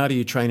 and how do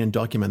you train and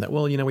document that?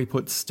 Well, we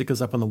put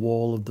stickers up on the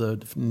wall of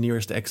the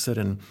nearest exit,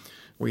 and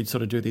we'd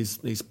sort of do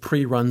these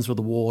pre-runs with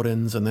the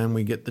wardens, and then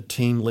we get the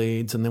team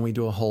leads, and then we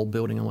do a whole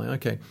building. I'm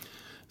like, okay,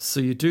 so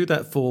you do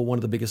that for one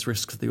of the biggest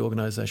risks of the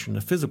organization in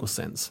a physical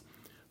sense.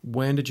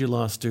 When did you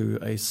last do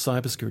a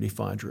cybersecurity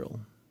fire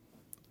drill?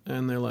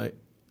 And they're like,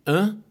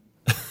 and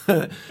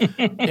who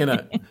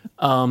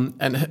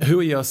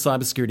are your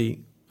cybersecurity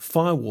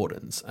fire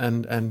wardens?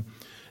 And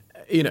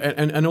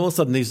all of a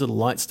sudden these little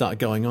lights start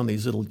going on,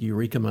 these little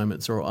eureka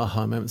moments or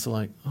aha moments are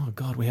like, oh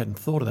God, we hadn't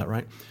thought of that,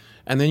 right?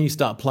 And then you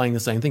start playing the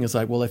same thing. It's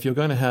like, well, if you're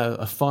going to have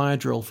a fire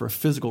drill for a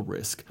physical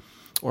risk,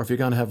 or if you're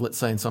going to have, let's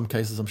say in some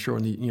cases, I'm sure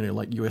in the,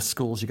 like US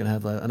schools, you're going to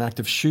have an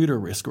active shooter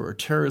risk or a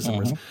terrorism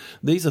risk.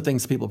 These are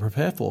things people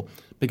prepare for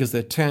because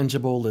they're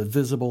tangible, they're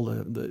visible,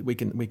 we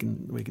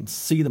can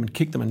see them and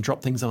kick them and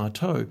drop things on our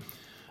toe.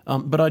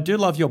 But I do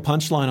love your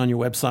punchline on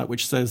your website,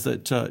 which says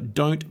that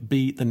don't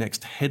be the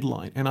next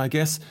headline. And I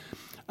guess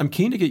I'm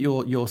keen to get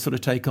your sort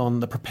of take on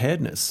the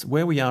preparedness,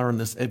 where we are on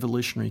this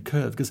evolutionary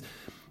curve, because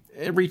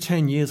every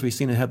 10 years we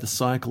seem to have the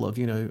cycle of,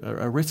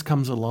 a risk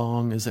comes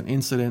along, there's an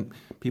incident,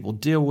 people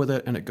deal with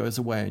it, and it goes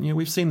away. And,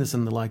 we've seen this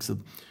in the likes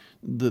of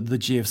the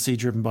GFC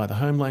driven by the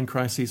homeland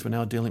crises. We're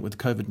now dealing with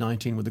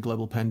COVID-19, with the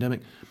global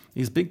pandemic.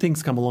 These big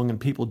things come along and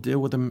people deal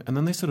with them, and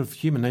then they sort of,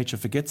 human nature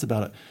forgets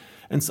about it.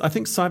 And so I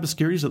think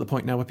cybersecurity is at the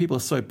point now where people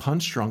are so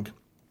punch drunk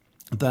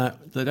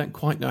that they don't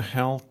quite know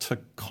how to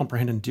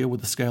comprehend and deal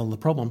with the scale of the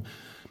problem.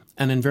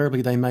 And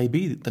invariably, they may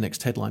be the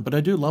next headline. But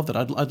I do love that.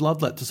 I'd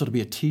love that to sort of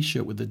be a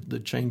T-shirt with the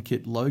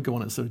Chainkit logo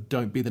on it, sort of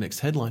don't be the next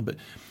headline. But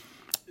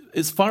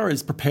as far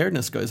as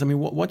preparedness goes, I mean,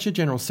 what's your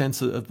general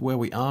sense of where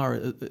we are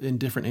in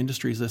different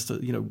industries as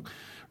to,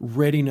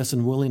 readiness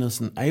and willingness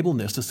and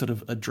ableness to sort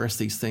of address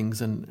these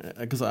things? And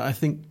because I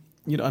think,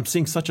 I'm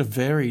seeing such a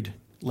varied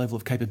level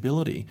of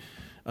capability.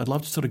 I'd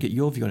love to sort of get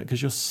your view on it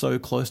because you're so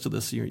close to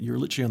this. You're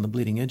literally on the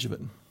bleeding edge of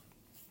it.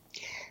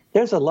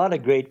 There's a lot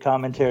of great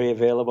commentary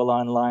available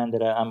online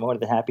that I'm more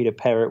than happy to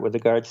parrot with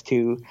regards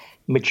to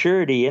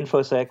maturity.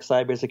 InfoSec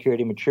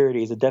cybersecurity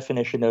maturity is a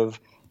definition of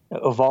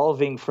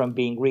evolving from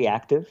being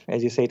reactive,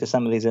 as you say, to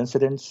some of these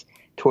incidents,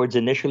 towards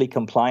initially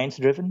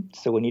compliance-driven.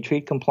 So when you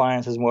treat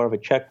compliance as more of a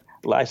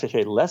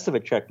less of a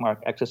checkmark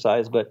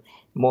exercise, but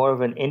more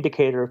of an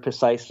indicator of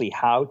precisely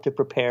how to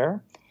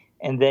prepare,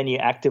 and then you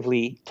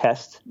actively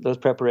test those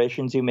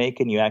preparations you make,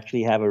 and you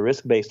actually have a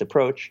risk-based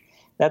approach.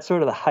 That's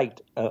sort of the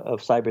height of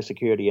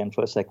cybersecurity and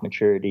InfoSec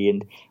maturity.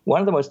 And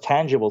one of the most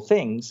tangible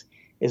things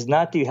is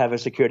not do you have a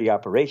security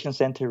operations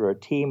center or a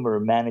team or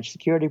a managed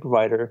security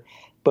provider,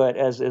 but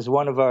as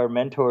one of our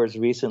mentors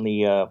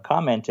recently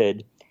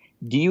commented,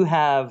 do you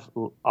have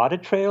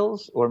audit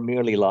trails or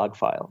merely log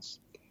files?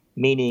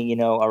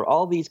 Meaning, are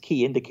all these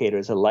key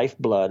indicators a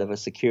lifeblood of a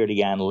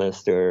security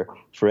analyst or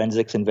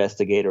forensics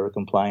investigator or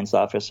compliance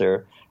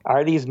officer?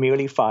 Are these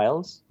merely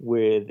files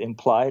with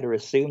implied or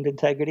assumed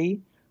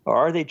integrity? Or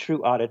are they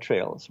true audit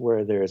trails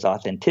where there's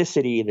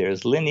authenticity,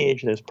 there's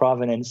lineage, there's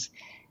provenance,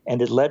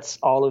 and it lets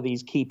all of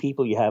these key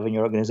people you have in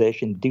your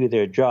organization do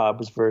their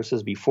jobs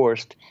versus be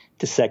forced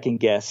to second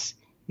guess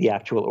the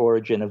actual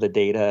origin of the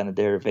data and the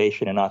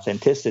derivation and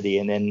authenticity,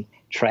 and then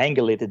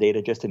triangulate the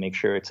data just to make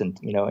sure it's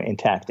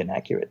intact and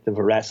accurate, the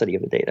veracity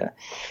of the data.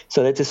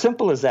 So it's as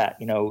simple as that.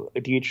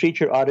 Do you treat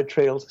your audit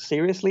trails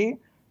seriously,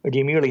 or do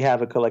you merely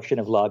have a collection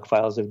of log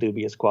files of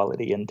dubious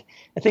quality? And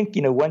I think,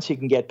 once you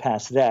can get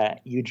past that,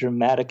 you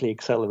dramatically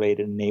accelerate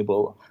and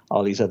enable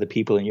all these other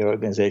people in your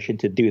organization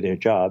to do their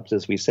jobs,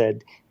 as we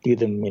said, do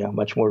them,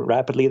 much more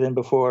rapidly than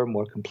before,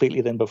 more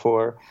completely than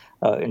before,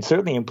 and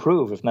certainly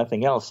improve, if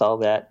nothing else, all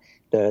that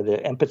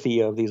the empathy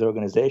of these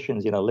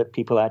organizations, let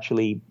people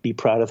actually be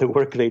proud of the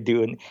work they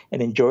do and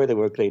enjoy the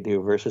work they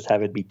do versus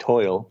have it be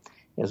toil,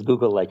 as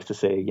Google likes to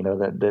say,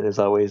 that is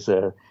always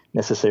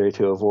necessary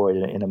to avoid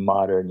in a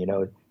modern,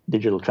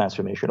 digital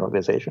transformation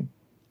organization.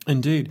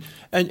 Indeed.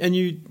 And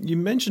you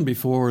mentioned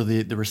before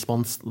the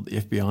response that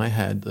the FBI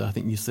had. I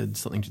think you said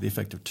something to the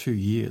effect of 2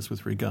 years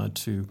with regard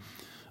to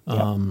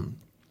the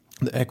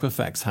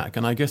Equifax hack.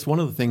 And I guess one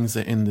of the things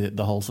in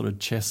the whole sort of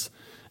chess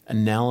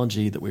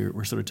analogy that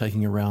we're sort of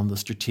taking around the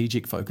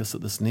strategic focus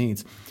that this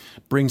needs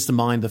brings to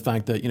mind the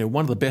fact that,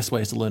 one of the best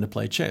ways to learn to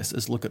play chess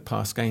is look at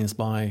past games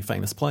by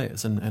famous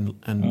players and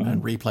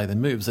replay their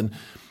moves.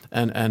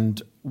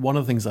 And one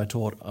of the things I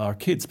taught our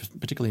kids,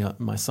 particularly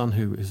my son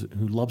who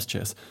loves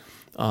chess,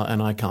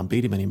 and I can't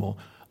beat him anymore,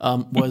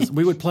 was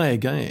we would play a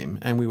game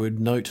and we would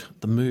note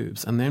the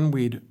moves, and then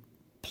we'd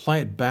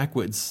play it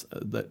backwards,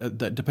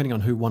 that depending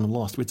on who won and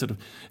lost.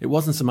 It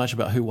wasn't so much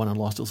about who won and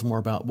lost, it was more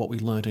about what we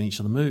learned in each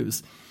of the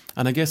moves.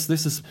 And I guess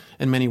this is,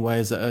 in many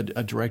ways, a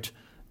direct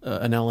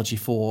analogy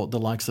for the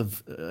likes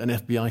of an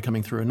FBI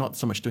coming through and not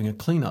so much doing a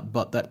cleanup,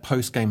 but that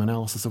post-game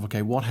analysis of,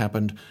 okay, what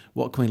happened?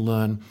 What can we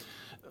learn?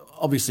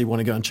 Obviously, we want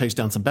to go and chase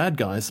down some bad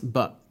guys,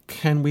 but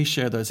can we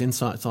share those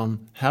insights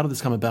on how did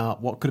this come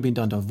about? What could have been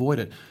done to avoid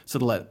it?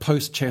 Sort of like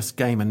post-chess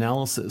game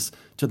analysis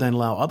to then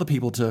allow other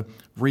people to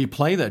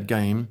replay that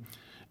game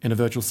in a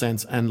virtual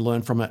sense and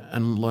learn from it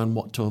and learn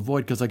what to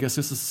avoid. Because I guess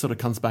this sort of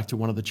comes back to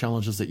one of the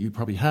challenges that you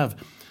probably have,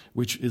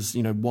 which is,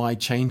 why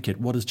Chainkit?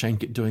 What is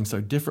Chainkit doing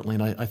so differently?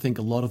 And I think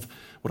a lot of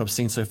what I've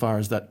seen so far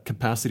is that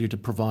capacity to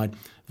provide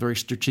very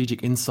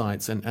strategic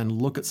insights and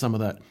look at some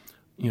of that,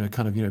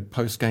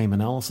 post-game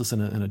analysis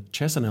in a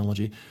chess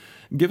analogy.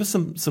 Give us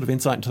some sort of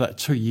insight into that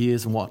 2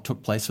 years and what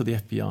took place for the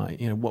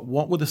FBI.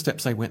 What were the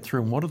steps they went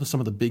through, and what are some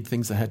of the big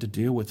things they had to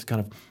deal with to kind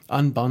of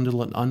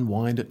unbundle it,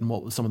 unwind it, and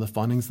what were some of the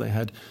findings they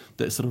had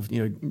that sort of,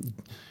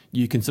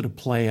 you can sort of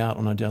play out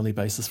on a daily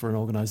basis for an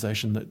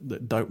organization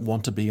that don't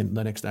want to be in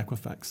the next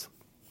Equifax?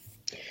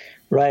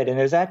 Right, and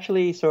there's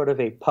actually sort of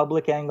a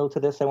public angle to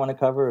this I want to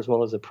cover, as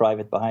well as a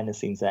private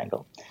behind-the-scenes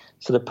angle.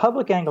 So the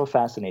public angle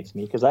fascinates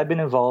me because I've been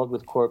involved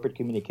with corporate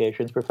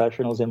communications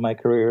professionals in my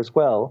career as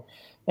well.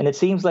 And it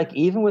seems like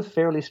even with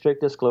fairly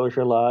strict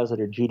disclosure laws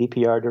that are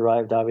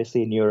GDPR-derived,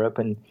 obviously, in Europe,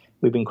 and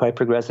we've been quite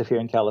progressive here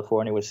in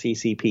California with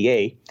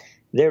CCPA,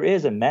 there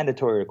is a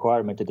mandatory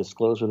requirement to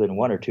disclose within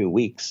 1 or 2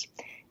 weeks.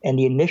 And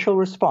the initial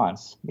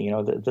response,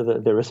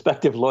 the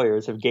respective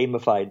lawyers have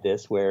gamified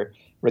this, where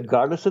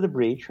regardless of the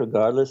breach,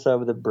 regardless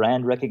of the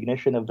brand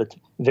recognition of the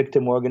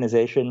victim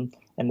organization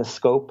and the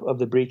scope of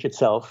the breach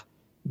itself,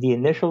 the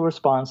initial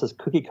response is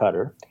cookie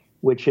cutter,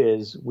 which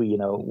is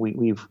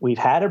we've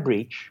had a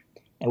breach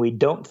and we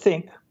don't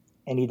think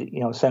any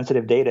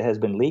sensitive data has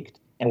been leaked,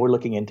 and we're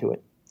looking into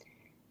it.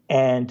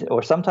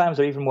 Or sometimes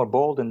they're even more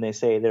bold and they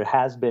say there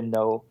has been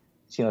no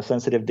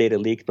sensitive data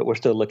leaked, but we're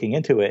still looking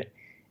into it.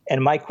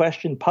 And my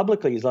question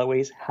publicly is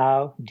always,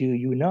 how do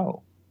you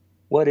know?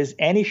 What is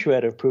any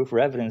shred of proof or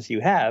evidence you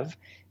have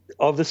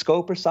of the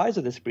scope or size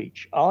of this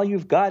breach? All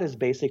you've got is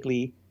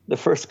basically the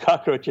first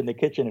cockroach in the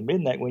kitchen at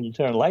midnight when you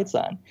turn the lights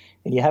on,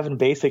 and you haven't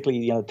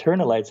basically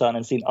turned the lights on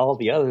and seen all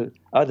the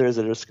others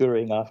that are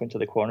scurrying off into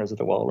the corners of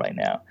the wall right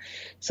now.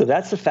 So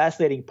that's the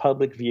fascinating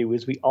public view,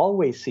 is we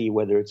always see,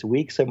 whether it's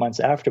weeks or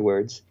months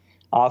afterwards,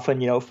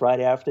 often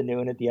Friday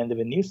afternoon at the end of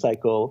a news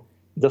cycle,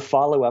 the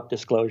follow-up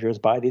disclosures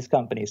by these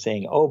companies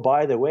saying, oh,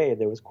 by the way,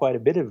 there was quite a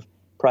bit of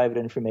private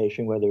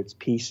information, whether it's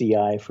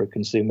PCI for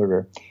consumer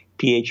or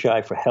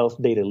PHI for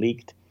health data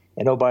leaked.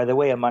 And oh, by the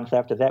way, a month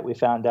after that, we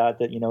found out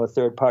that, a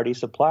third-party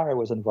supplier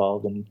was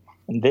involved, and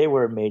they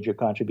were a major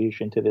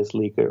contribution to this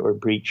leak or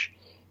breach.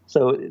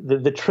 So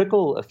the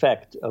trickle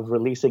effect of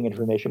releasing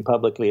information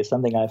publicly is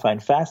something I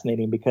find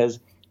fascinating, because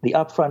the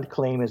upfront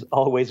claim is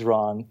always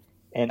wrong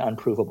and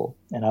unprovable.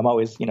 And I'm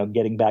always,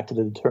 getting back to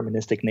the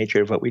deterministic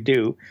nature of what we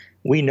do.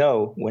 We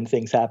know when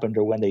things happened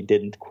or when they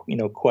didn't,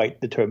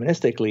 quite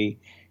deterministically.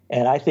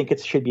 And I think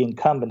it should be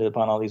incumbent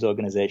upon all these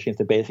organizations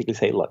to basically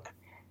say, look,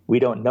 we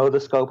don't know the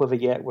scope of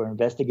it yet. We're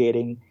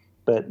investigating.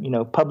 But,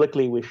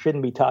 publicly, we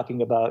shouldn't be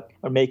talking about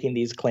or making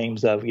these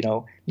claims of,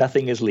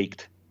 nothing is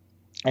leaked,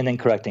 and then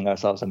correcting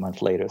ourselves a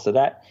month later. So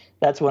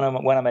that's one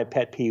of my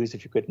pet peeves,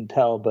 if you couldn't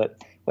tell.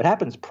 But what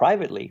happens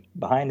privately,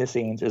 behind the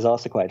scenes, is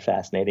also quite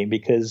fascinating,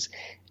 because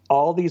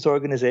all these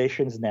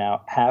organizations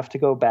now have to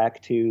go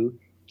back to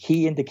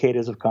key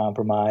indicators of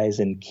compromise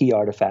and key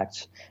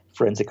artifacts,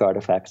 forensic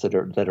artifacts that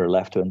are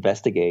left to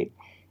investigate.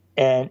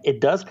 And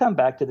it does come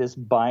back to this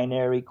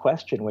binary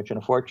question, which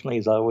unfortunately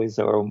is always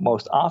or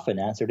most often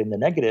answered in the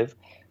negative,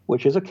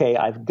 which is, okay,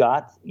 I've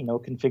got,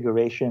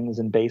 configurations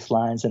and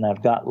baselines, and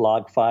I've got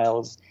log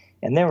files,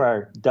 and there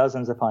are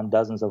dozens upon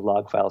dozens of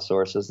log file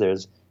sources.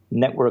 There's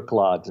network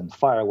logs and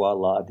firewall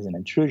logs and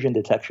intrusion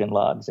detection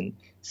logs and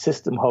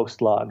system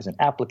host logs and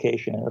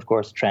application and, of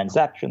course,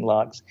 transaction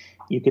logs.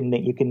 You can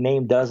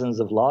name dozens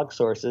of log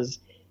sources,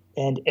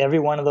 and every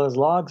one of those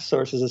log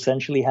sources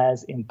essentially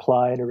has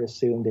implied or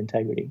assumed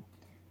integrity.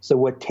 So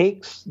what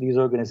takes these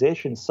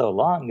organizations so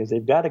long is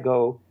they've got to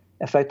go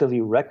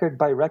effectively record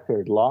by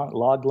record,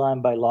 log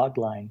line by log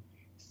line,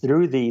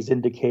 through these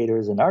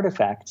indicators and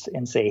artifacts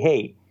and say,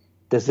 hey,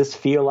 does this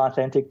feel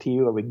authentic to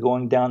you? Are we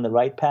going down the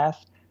right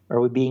path? Or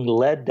are we being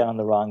led down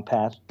the wrong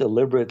path,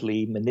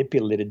 deliberately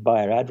manipulated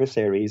by our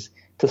adversaries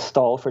to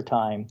stall for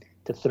time,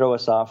 to throw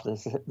us off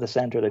the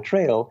center of the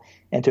trail,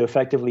 and to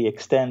effectively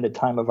extend the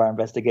time of our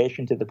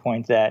investigation to the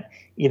point that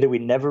either we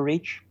never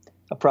reach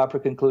a proper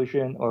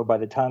conclusion, or by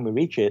the time we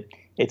reach it,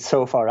 it's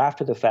so far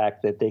after the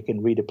fact that they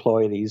can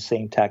redeploy these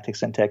same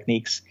tactics and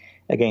techniques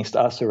against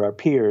us or our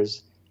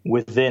peers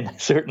within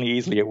certainly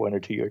easily a 1 or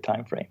 2 year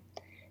time frame.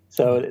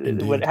 So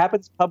Indeed. What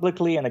happens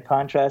publicly in the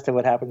contrast to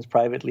what happens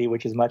privately,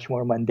 which is much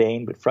more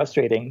mundane but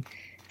frustrating,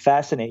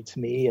 fascinates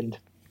me. And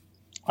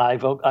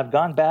I've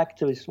gone back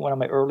to one of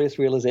my earliest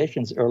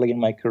realizations early in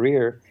my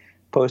career.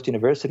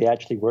 Post-university, I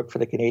actually worked for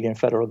the Canadian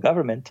federal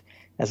government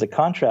as a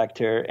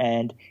contractor,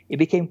 and it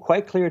became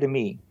quite clear to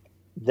me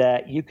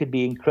that you could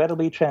be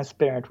incredibly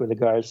transparent with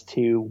regards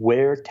to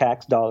where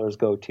tax dollars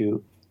go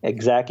to,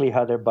 exactly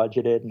how they're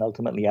budgeted and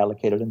ultimately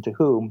allocated and to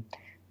whom.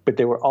 But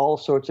there were all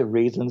sorts of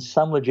reasons,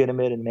 some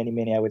legitimate and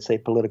many, I would say,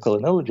 political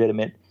and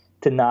illegitimate,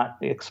 to not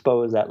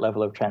expose that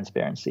level of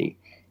transparency.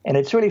 And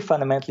it's really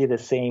fundamentally the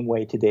same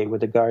way today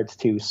with regards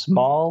to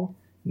small,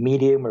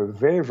 medium, or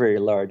very, very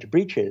large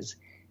breaches,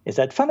 is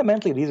that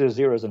fundamentally these are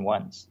zeros and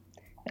ones.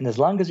 And as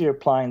long as you're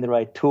applying the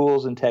right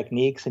tools and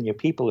techniques and your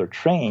people are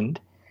trained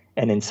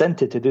and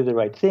incented to do the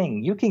right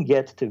thing, you can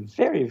get to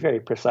very, very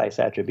precise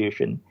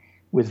attribution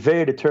with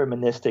very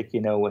deterministic,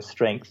 with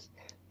strength.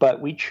 But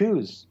we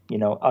choose,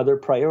 other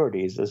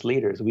priorities as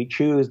leaders. We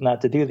choose not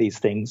to do these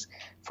things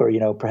for,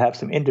 perhaps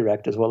some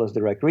indirect as well as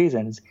direct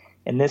reasons.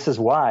 And this is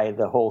why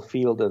the whole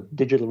field of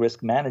digital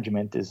risk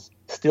management is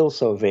still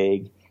so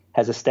vague,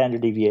 has a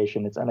standard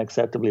deviation that's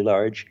unacceptably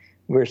large,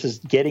 versus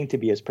getting to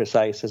be as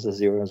precise as the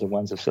zeros and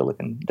ones of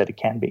silicon that it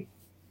can be.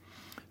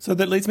 So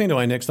that leads me to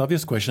my next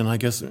obvious question, I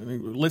guess.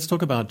 Let's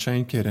talk about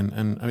Chainkit.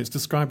 And it's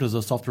described as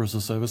a software as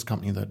a service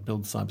company that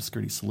builds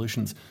cybersecurity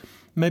solutions.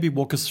 Maybe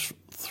walk us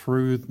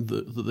through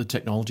the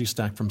technology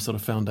stack from sort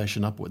of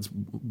foundation upwards.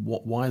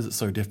 Why is it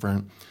so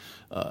different?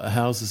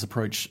 How is this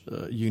approach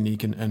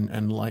unique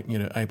and like,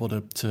 able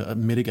to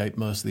mitigate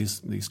most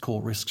of these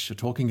core risks you're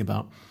talking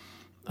about?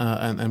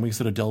 And we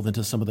sort of delve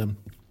into some of the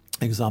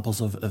examples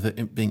of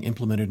it being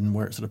implemented and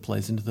where it sort of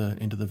plays into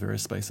the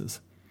various spaces.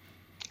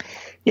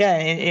 Yeah,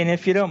 and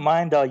if you don't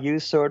mind, I'll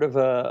use sort of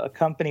a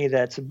company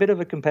that's a bit of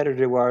a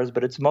competitor of ours,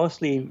 but it's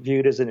mostly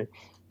viewed as a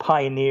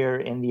pioneer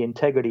in the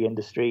integrity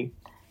industry.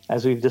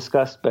 As we've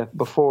discussed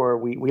before,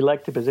 we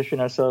like to position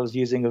ourselves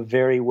using a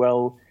very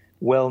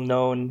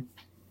well-known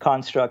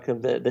construct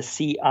of the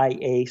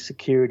CIA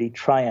security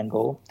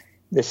triangle,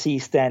 the C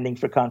standing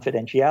for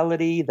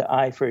confidentiality, the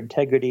I for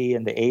integrity,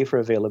 and the A for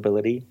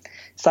availability.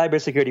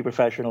 Cybersecurity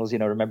professionals,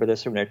 remember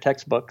this from their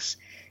textbooks.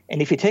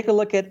 And if you take a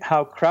look at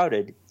how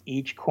crowded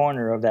each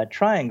corner of that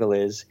triangle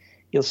is,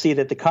 you'll see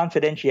that the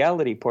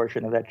confidentiality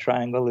portion of that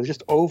triangle is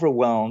just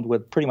overwhelmed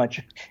with pretty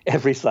much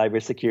every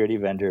cybersecurity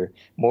vendor,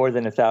 more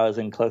than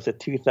 1,000, close to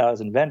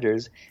 2,000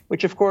 vendors,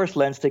 which of course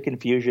lends to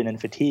confusion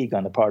and fatigue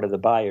on the part of the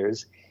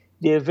buyers.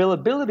 The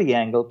availability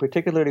angle,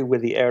 particularly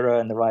with the era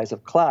and the rise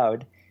of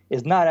cloud,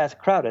 is not as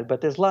crowded,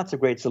 but there's lots of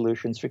great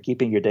solutions for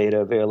keeping your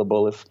data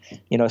available if,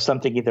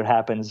 something either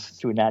happens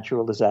through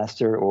natural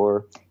disaster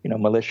or,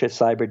 malicious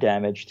cyber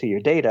damage to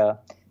your data.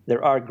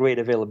 There are great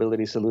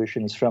availability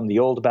solutions from the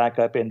old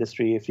backup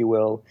industry, if you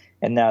will,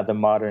 and now the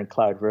modern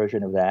cloud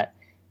version of that.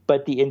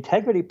 But the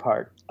integrity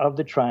part of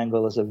the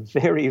triangle is a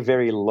very,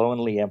 very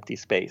lonely, empty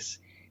space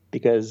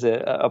because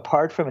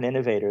apart from an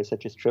innovator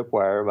such as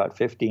Tripwire about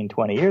 15,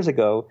 20 years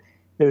ago,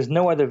 there's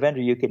no other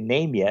vendor you can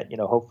name yet,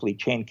 hopefully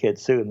Chainkit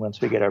soon once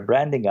we get our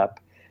branding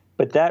up.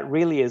 But that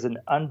really is an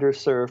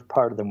underserved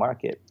part of the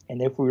market.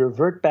 And if we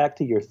revert back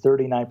to your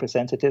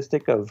 39%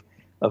 statistic of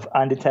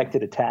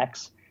undetected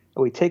attacks,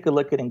 we take a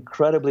look at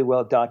incredibly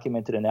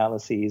well-documented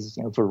analyses.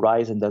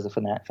 Verizon does a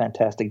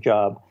fantastic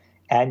job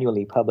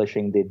annually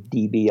publishing the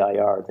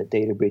DBIR, the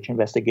Data Breach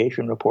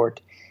Investigation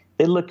Report.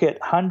 They look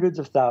at hundreds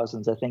of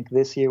thousands. I think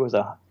this year was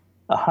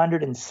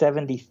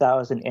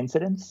 170,000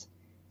 incidents.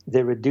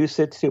 They reduce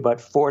it to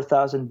about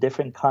 4,000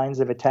 different kinds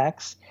of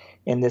attacks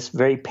in this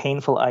very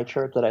painful eye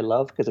chart that I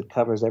love because it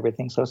covers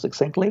everything so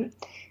succinctly.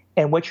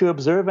 And what you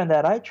observe in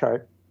that eye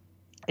chart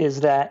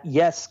is that,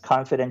 yes,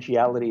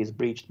 confidentiality is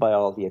breached by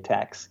all the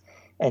attacks.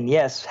 And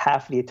yes,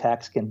 half the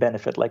attacks can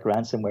benefit, like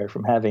ransomware,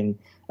 from having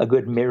a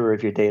good mirror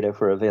of your data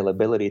for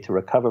availability to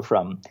recover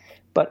from.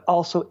 But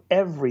also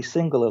every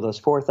single of those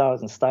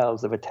 4,000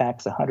 styles of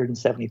attacks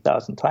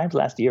 170,000 times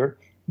last year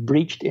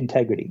breached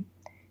integrity.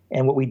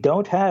 And what we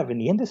don't have in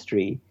the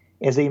industry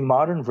is a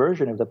modern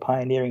version of the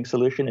pioneering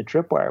solution that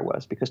Tripwire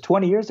was, because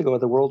 20 years ago,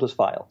 the world was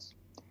files,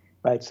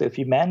 right? So if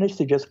you managed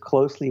to just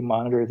closely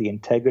monitor the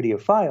integrity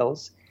of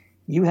files,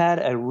 you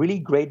had a really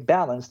great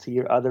balance to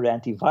your other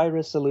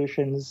antivirus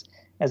solutions,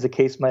 as the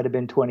case might have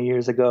been 20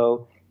 years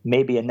ago,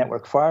 maybe a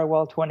network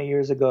firewall 20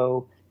 years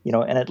ago,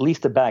 and at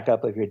least a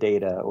backup of your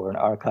data or an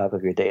archive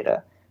of your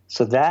data.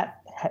 So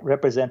that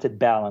represented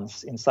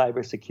balance in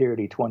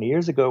cybersecurity 20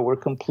 years ago. We're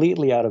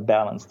completely out of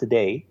balance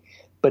today.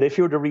 But if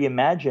you were to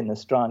reimagine a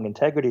strong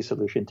integrity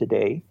solution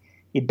today,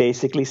 you'd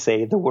basically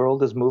say the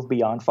world has moved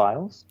beyond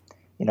files.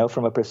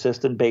 From a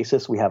persistent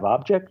basis, we have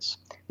objects.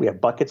 We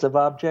have buckets of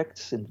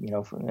objects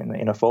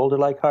in a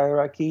folder-like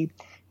hierarchy.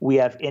 We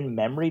have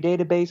in-memory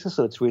databases,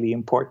 so it's really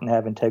important to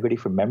have integrity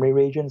for memory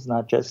regions,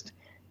 not just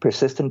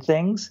persistent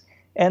things.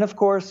 And of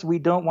course, we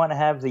don't want to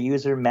have the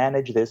user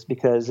manage this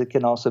because it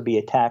can also be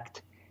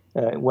attacked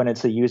when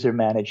it's a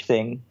user-managed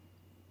thing.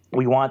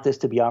 We want this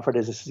to be offered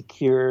as a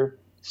secure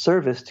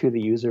service to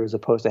the user as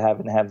opposed to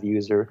having to have the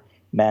user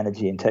manage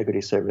the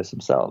integrity service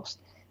themselves.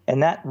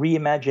 And that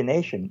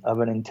reimagination of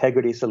an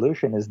integrity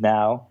solution is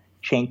now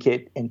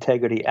Chainkit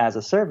Integrity as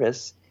a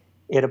Service.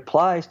 It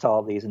applies to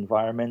all these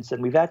environments,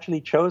 and we've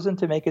actually chosen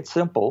to make it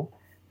simple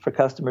for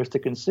customers to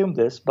consume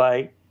this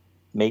by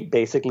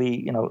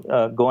basically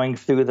going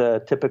through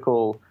the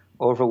typical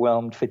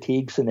overwhelmed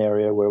fatigue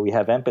scenario where we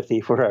have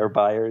empathy for our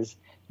buyers,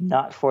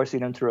 not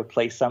forcing them to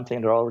replace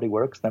something that already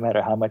works, no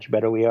matter how much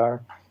better we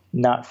are,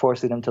 not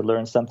forcing them to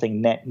learn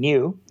something net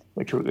new,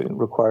 which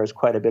requires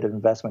quite a bit of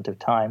investment of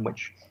time,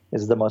 which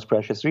is the most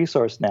precious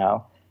resource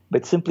now,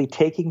 but simply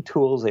taking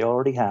tools they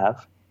already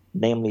have,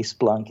 namely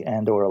Splunk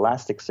and or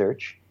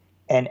Elasticsearch,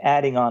 and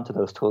adding on to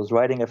those tools,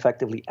 writing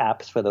effectively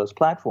apps for those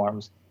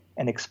platforms,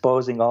 and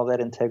exposing all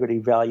that integrity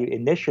value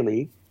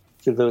initially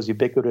through those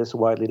ubiquitous,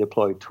 widely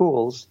deployed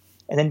tools,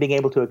 and then being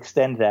able to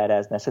extend that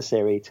as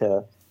necessary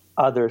to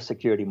other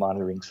security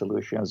monitoring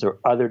solutions or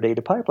other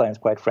data pipelines,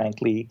 quite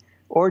frankly,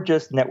 or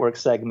just network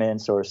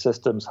segments or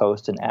systems,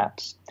 hosts, and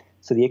apps.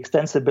 So the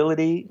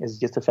extensibility is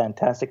just a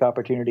fantastic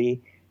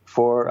opportunity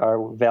for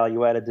our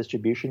value-added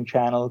distribution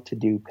channel to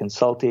do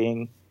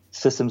consulting,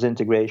 systems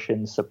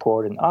integration,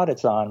 support, and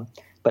audits on.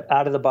 But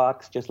out of the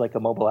box, just like a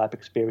mobile app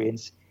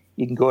experience,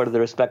 you can go to the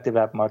respective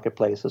app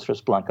marketplaces for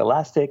Splunk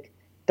Elastic,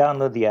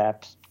 download the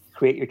apps,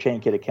 create your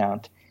Chainkit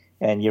account,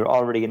 and you're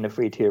already in the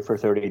free tier for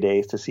 30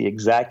 days to see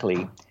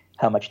exactly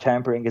how much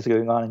tampering is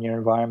going on in your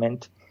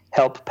environment,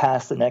 help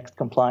pass the next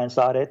compliance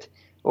audit,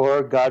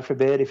 or God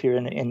forbid, if you're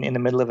in the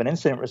middle of an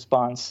incident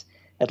response,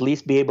 at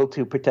least be able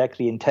to protect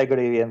the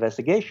integrity of the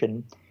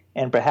investigation.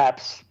 And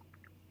perhaps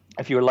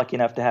if you were lucky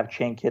enough to have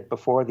Chainkit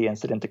before the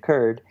incident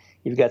occurred,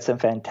 you've got some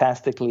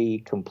fantastically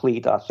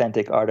complete,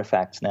 authentic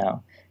artifacts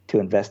now to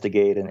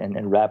investigate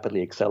and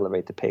rapidly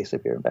accelerate the pace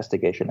of your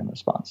investigation and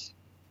response.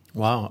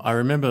 Wow. I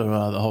remember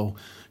the whole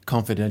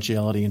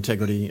confidentiality,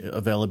 integrity,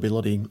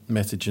 availability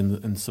message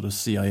in sort of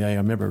CIA. I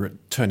remember it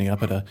turning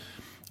up at a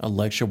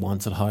lecture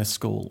once at high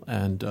school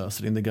and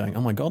sitting there going,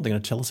 oh my God, they're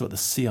going to tell us about the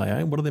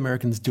CIA? What are the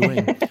Americans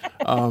doing?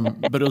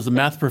 But it was a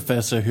math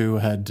professor who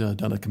had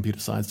done a computer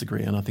science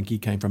degree, and I think he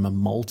came from a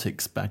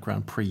Multics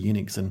background,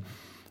 pre-Unix, and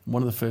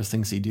one of the first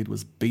things he did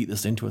was beat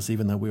this into us,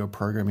 even though we were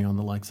programming on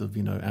the likes of,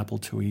 Apple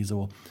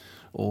IIes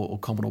or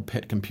Commodore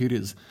PET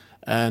computers.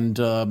 And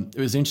it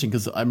was interesting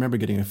because I remember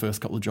getting the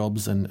first couple of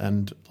jobs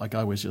and like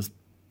I was just,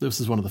 this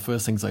is one of the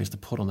first things I used to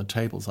put on the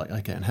table. It's like,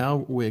 okay, and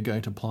how we're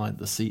going to apply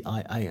the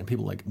CIA? And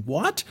people were like,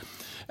 what?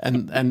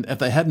 And if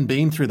they hadn't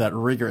been through that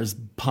rigorous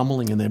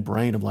pummeling in their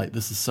brain of like,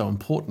 this is so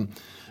important,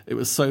 it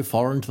was so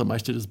foreign to them. I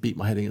used to just beat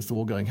my head against the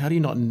wall going, how do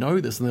you not know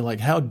this? And they're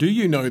like, how do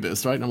you know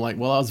this, right? And I'm like,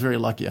 well, I was very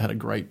lucky. I had a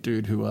great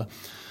dude who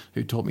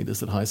taught me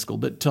this at high school.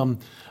 But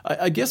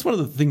I guess one of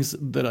the things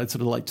that I'd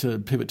sort of like to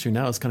pivot to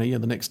now is kind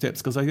of, the next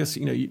steps, because I guess,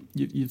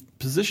 you've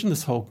positioned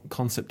this whole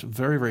concept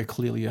very, very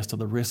clearly as to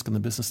the risk and the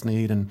business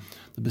need and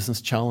the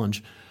business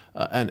challenge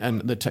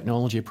and the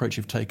technology approach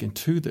you've taken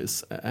to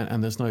this.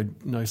 And there's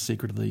no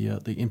secret of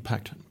the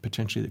impact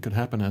potentially that could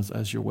happen,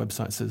 as your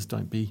website says,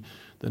 don't be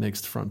the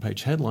next front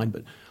page headline.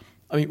 But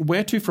I mean,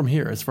 where to from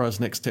here as far as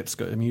next steps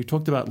go? I mean, you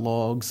talked about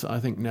logs. I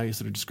think now you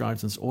sort of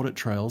described them as audit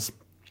trails.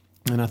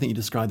 And I think you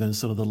described them as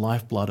sort of the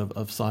lifeblood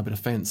of cyber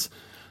defense,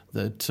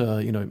 that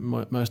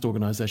most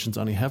organizations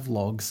only have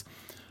logs.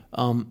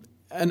 And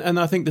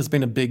I think there's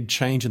been a big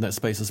change in that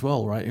space as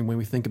well, right? And when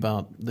we think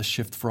about the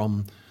shift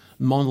from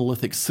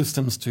monolithic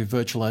systems to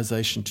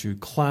virtualization to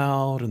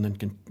cloud and then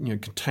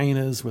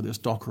containers, whether it's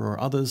Docker or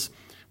others,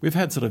 we've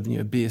had sort of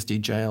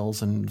BSD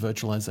jails and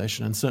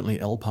virtualization and certainly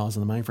LPARs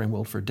in the mainframe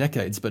world for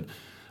decades, but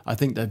I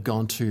think they've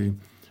gone to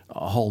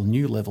a whole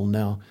new level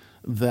now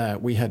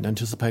that we hadn't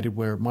anticipated,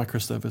 where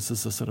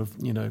microservices are sort of,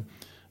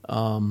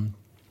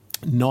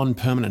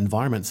 non-permanent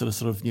environments that are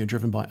sort of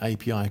driven by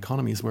API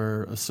economies,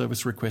 where a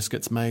service request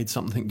gets made,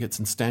 something gets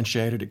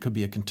instantiated. It could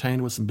be a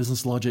container with some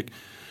business logic.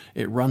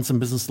 It runs some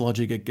business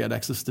logic. It gets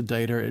access to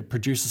data. It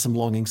produces some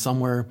logging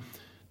somewhere.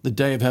 The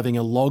day of having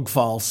a log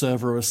file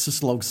server or a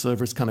syslog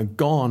server is kind of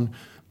gone.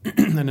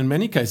 And in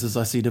many cases,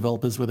 I see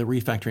developers where they're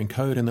refactoring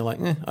code and they're like,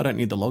 I don't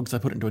need the logs. I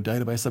put it into a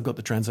database. I've got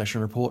the transaction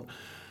report.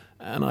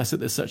 And I sit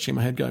there searching in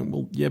my head going,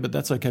 well, yeah, but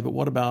that's okay. But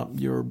what about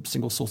your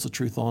single source of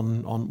truth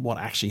on what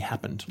actually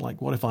happened?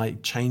 Like, what if I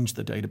change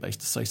the database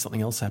to say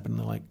something else happened? And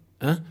they're like,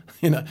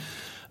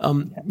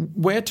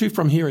 where to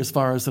from here as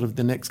far as sort of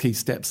the next key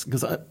steps?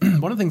 Because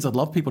one of the things I'd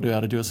love people to be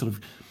able to do is sort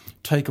of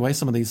take away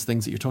some of these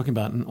things that you're talking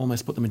about and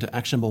almost put them into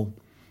actionable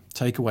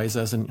takeaways,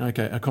 as in,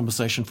 okay, a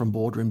conversation from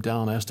boardroom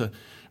down as to,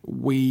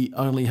 we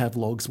only have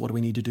logs. What do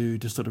we need to do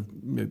to sort of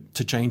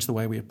to change the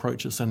way we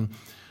approach this? And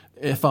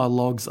if our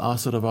logs are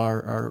sort of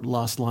our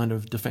last line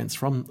of defense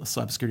from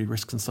cybersecurity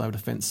risks and cyber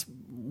defense,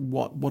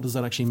 what does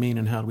that actually mean,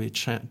 and how do we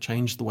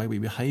change the way we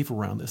behave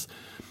around this?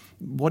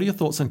 What are your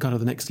thoughts on kind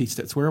of the next key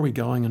steps? Where are we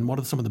going, and what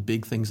are some of the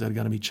big things that are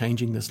going to be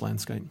changing this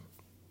landscape?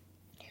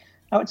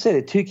 I would say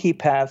the two key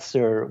paths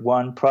are,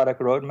 one,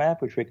 product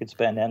roadmap, which we could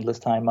spend endless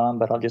time on,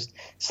 but I'll just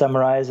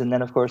summarize, and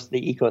then, of course,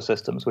 the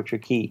ecosystems, which are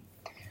key.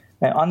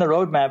 Now, on the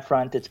roadmap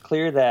front, it's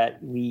clear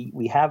that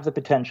we have the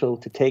potential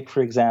to take,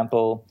 for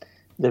example,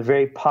 the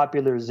very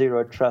popular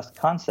zero trust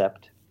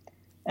concept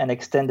and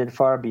extend it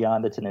far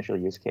beyond its initial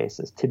use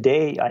cases.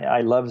 Today,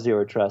 I love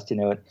zero trust.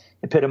 It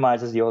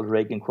epitomizes the old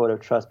Reagan quote of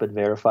trust but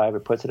verify,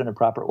 but puts it in a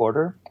proper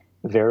order,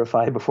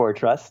 verify before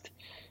trust.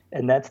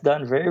 And that's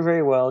done very,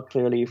 very well,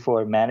 clearly,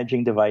 for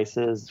managing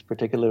devices,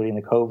 particularly in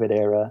the COVID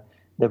era,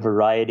 the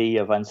variety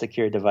of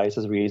unsecured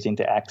devices we're using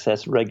to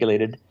access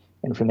regulated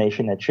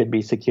information that should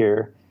be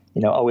secure.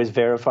 Always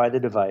verify the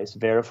device,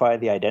 verify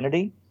the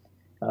identity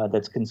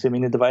that's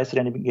consuming the device at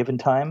any given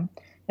time,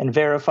 and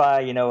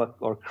verify,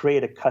 or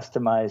create a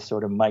customized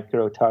sort of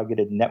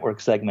micro-targeted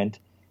network segment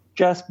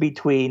just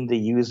between the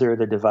user,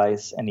 the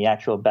device, and the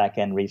actual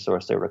back-end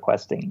resource they're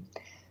requesting.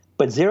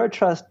 But Zero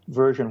Trust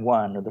version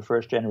 1, or the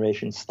first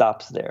generation,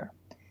 stops there.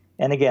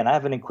 And again, I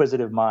have an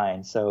inquisitive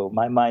mind, so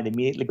my mind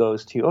immediately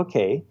goes to,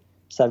 okay,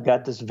 so I've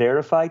got this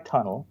verified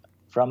tunnel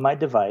from my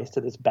device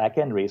to this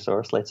back-end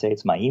resource. Let's say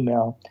it's my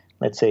email.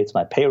 Let's say it's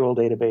my payroll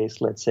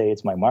database. Let's say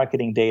it's my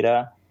marketing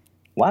data.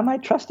 Why am I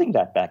trusting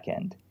that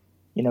back-end?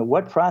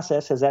 What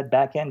process has that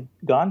back-end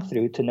gone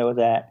through to know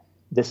that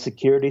the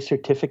security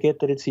certificate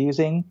that it's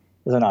using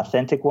is an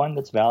authentic one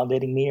that's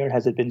validating me, or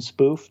has it been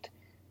spoofed?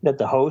 That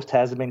the host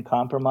hasn't been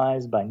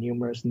compromised by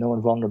numerous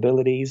known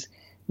vulnerabilities?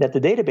 That the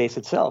database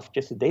itself,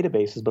 just the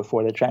databases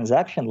before the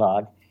transaction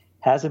log,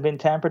 hasn't been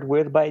tampered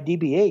with by a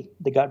DBA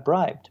that got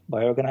bribed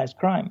by organized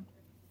crime?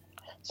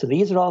 So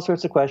these are all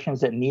sorts of questions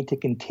that need to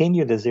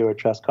continue the zero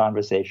trust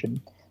conversation,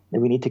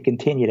 that we need to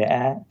continue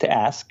to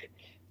ask.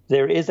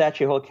 There is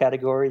actually a whole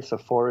category. So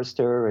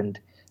Forrester and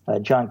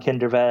John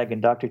Kindervag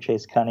and Dr.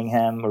 Chase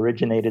Cunningham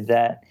originated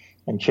that,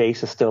 and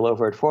Chase is still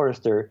over at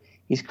Forrester.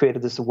 He's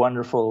created this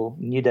wonderful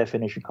new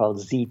definition called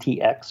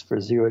ZTX, for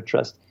Zero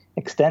Trust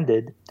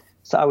Extended.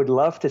 So I would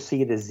love to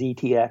see the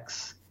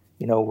ZTX,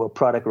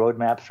 product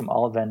roadmaps from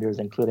all vendors,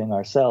 including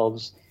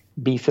ourselves,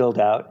 be filled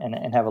out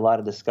and have a lot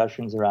of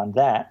discussions around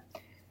that.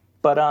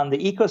 But on the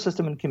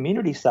ecosystem and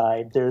community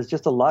side, there's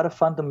just a lot of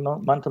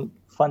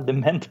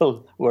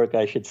fundamental work,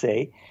 I should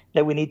say,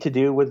 that we need to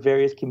do with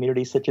various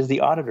communities, such as the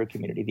auditor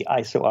community, the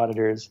ISO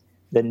auditors,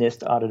 the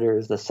NIST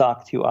auditors, the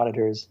SOC 2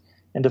 auditors,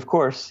 and of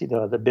course,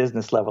 the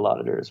business level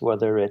auditors,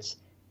 whether it's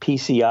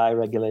PCI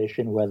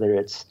regulation, whether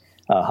it's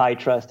high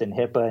trust and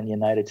HIPAA in the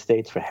United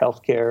States for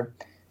healthcare.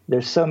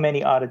 There's so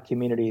many audit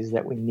communities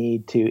that we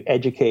need to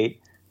educate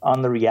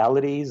on the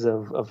realities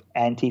of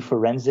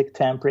anti-forensic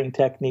tampering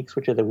techniques,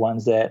 which are the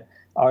ones that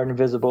are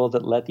invisible,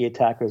 that let the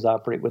attackers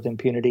operate with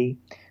impunity.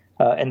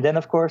 And then,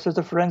 of course, there's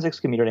the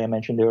forensics community I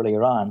mentioned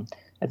earlier on.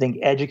 I think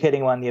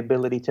educating on the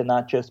ability to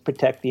not just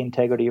protect the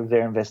integrity of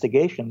their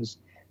investigations,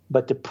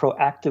 but to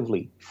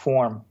proactively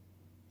form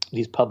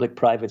these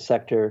public-private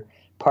sector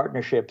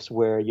partnerships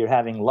where you're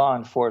having law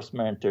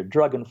enforcement or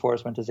drug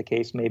enforcement, as the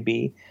case may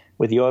be,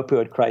 with the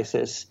opioid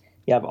crisis.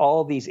 You have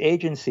all these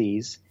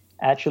agencies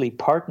actually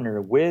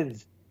partner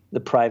with the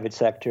private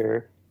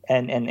sector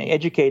and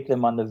educate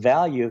them on the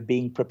value of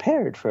being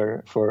prepared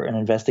for an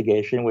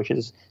investigation, which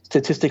is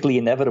statistically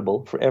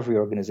inevitable for every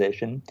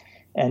organization,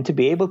 and to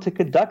be able to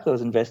conduct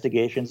those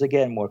investigations,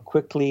 again, more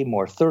quickly,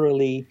 more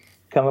thoroughly,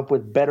 come up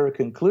with better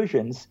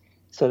conclusions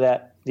so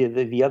that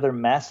the other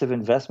massive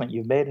investment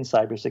you've made in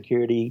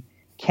cybersecurity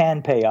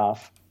can pay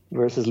off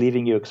versus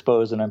leaving you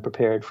exposed and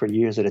unprepared for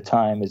years at a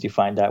time as you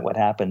find out what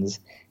happens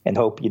and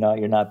hope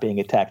you're not being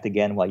attacked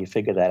again while you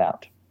figure that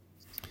out.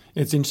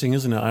 It's interesting,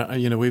 isn't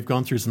it? We've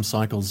gone through some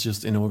cycles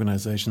just in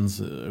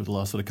organizations over the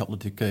last couple of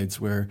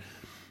decades where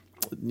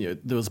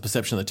there was a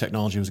perception that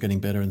technology was getting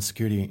better and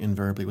security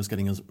invariably was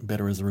getting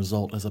better as a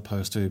result, as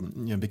opposed to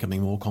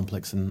becoming more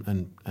complex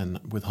and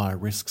with higher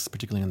risks,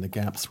 particularly in the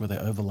gaps where they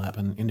overlap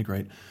and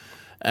integrate.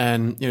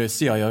 And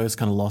CIOs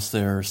kind of lost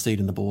their seat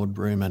in the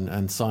boardroom,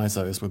 and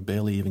CISOs were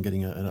barely even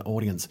getting an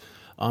audience.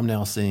 I'm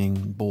now seeing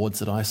boards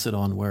that I sit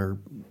on where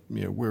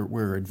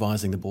we're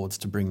advising the boards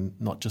to bring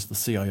not just the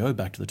CIO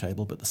back to the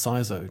table, but the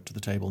CISO to the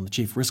table, and the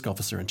chief risk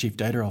officer and chief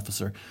data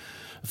officer,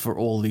 for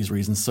all these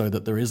reasons, so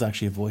that there is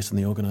actually a voice in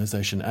the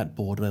organization at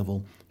board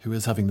level who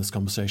is having this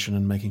conversation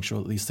and making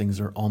sure that these things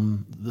are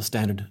on the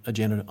standard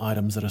agenda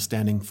items that are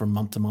standing from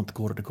month to month,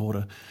 quarter to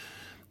quarter,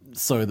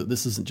 so that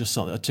this isn't just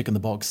a tick in the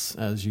box,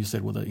 as you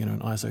said, with an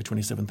ISO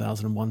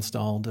 27001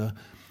 styled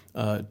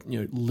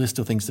list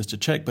of things just to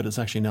check, but it's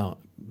actually now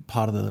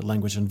part of the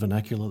language and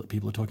vernacular that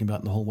people are talking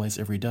about in the hallways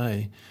every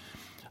day.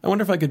 I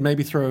wonder if I could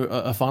maybe throw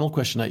a final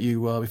question at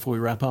you before we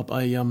wrap up.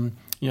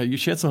 You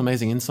shared some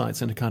amazing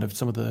insights into kind of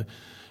some of the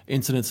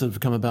incidents that have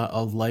come about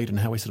of late and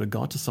how we sort of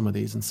got to some of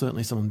these, and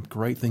certainly some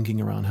great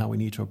thinking around how we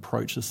need to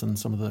approach this, and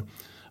some of the,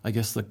 I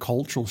guess, the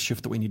cultural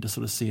shift that we need to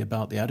sort of see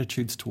about the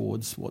attitudes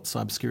towards what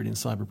cybersecurity and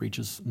cyber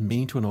breaches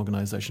mean to an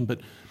organization.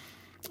 But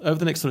over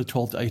the next sort of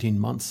 12 to 18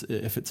 months,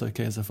 if it's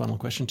okay as a final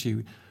question to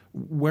you,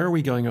 where are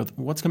we going?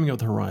 What's coming over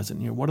the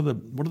horizon? What are the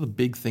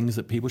big things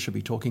that people should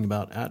be talking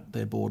about at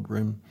their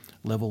boardroom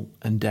level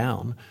and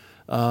down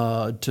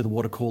to the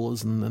water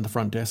coolers and the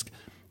front desk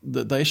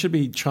that they should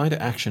be trying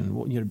to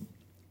action?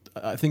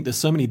 I think there's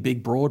so many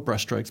big, broad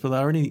brushstrokes, but are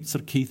there any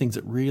sort of key things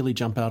that really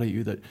jump out at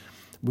you that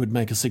would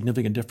make a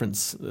significant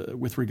difference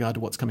with regard to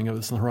what's coming over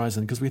the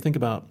horizon? Because we think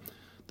about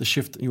the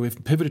shift.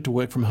 We've pivoted to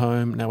work from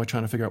home. Now we're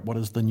trying to figure out what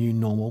is the new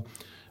normal.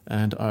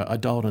 And I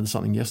dialed into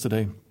something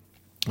yesterday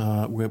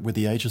with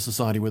the Asia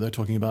Society, where they're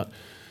talking about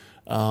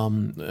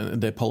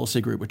their policy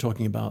group. We're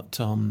talking about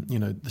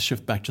the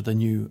shift back to the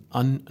new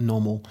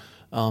unnormal,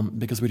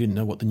 because we didn't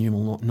know what the new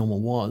normal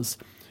was,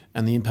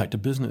 and the impact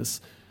of business.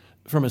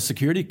 From a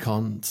security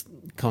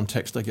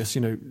context, I guess,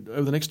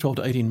 over the next 12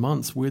 to 18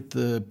 months, with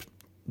the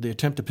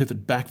attempt to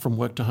pivot back from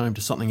work to home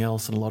to something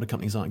else, and a lot of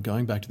companies aren't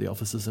going back to the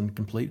offices and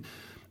complete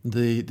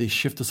the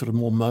shift to sort of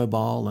more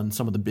mobile, and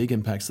some of the big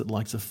impacts that the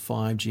likes of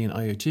 5G and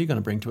IoT are going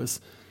to bring to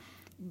us.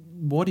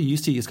 What do you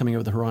see is coming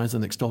over the horizon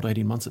in the next 12 to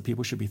 18 months that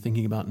people should be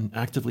thinking about and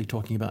actively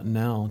talking about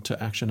now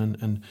to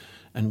action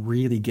and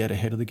really get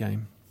ahead of the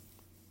game?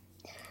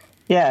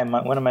 Yeah,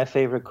 one of my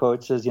favorite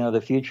quotes is,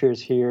 the future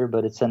is here,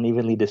 but it's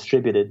unevenly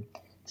distributed.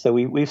 So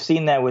we've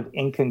seen that with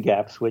income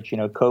gaps, which,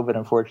 COVID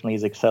unfortunately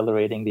is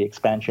accelerating the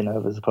expansion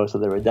of as opposed to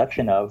the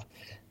reduction of.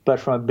 But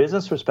from a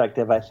business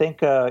perspective, I think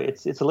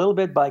it's a little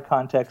bit by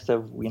context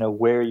of,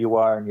 where you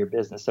are in your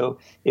business. So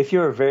if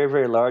you're a very,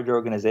 very large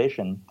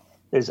organization,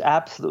 there's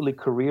absolutely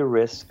career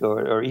risk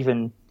or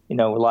even,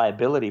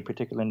 liability,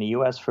 particularly in the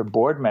U.S. for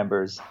board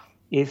members,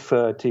 if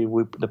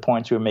to the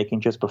points we were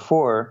making just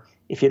before,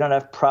 if you don't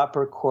have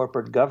proper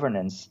corporate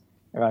governance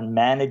around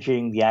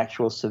managing the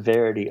actual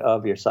severity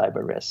of your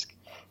cyber risk.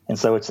 And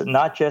so it's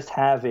not just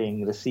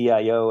having the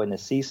CIO and the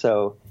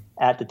CISO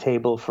at the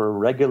table for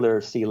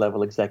regular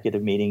C-level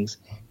executive meetings.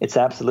 It's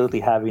absolutely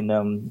having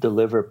them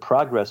deliver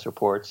progress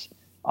reports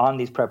on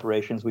these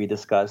preparations we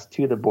discussed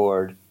to the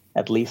board,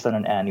 at least on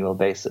an annual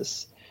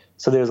basis.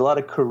 So there's a lot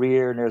of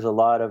career and there's a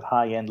lot of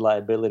high-end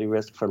liability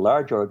risk for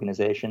large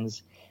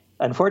organizations.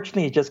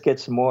 Unfortunately, it just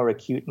gets more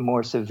acute and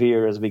more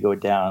severe as we go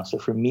down. So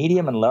for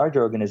medium and large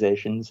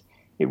organizations,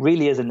 it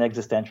really is an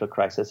existential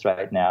crisis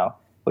right now.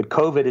 What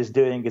COVID is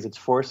doing is it's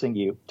forcing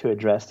you to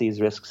address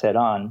these risks head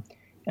on.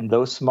 And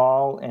those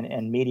small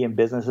and medium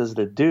businesses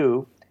that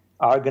do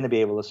are going to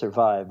be able to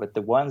survive. But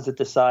the ones that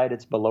decide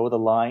it's below the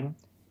line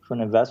from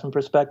an investment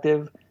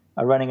perspective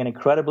are running an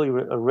incredibly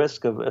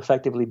risk of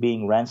effectively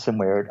being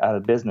ransomware out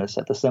of business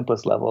at the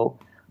simplest level,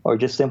 or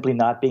just simply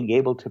not being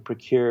able to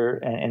procure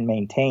and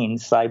maintain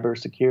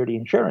cybersecurity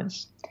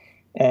insurance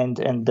and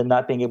then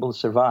not being able to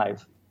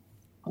survive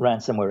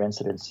ransomware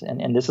incidents.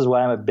 And this is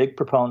why I'm a big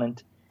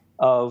proponent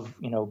of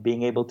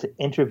being able to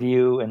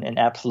interview and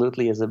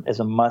absolutely as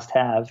a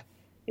must-have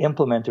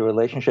implement a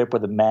relationship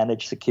with a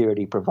managed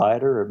security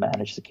provider or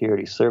managed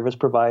security service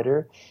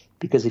provider,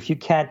 because if you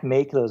can't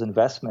make those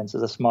investments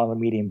as a small and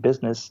medium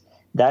business,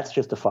 that's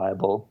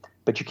justifiable,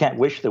 but you can't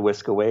wish the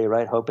whisk away,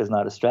 right? Hope is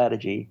not a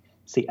strategy.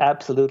 So you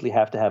absolutely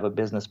have to have a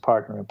business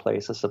partner in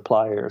place, a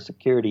supplier, a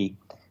security,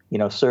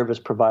 service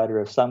provider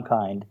of some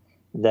kind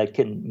that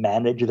can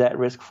manage that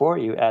risk for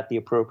you at the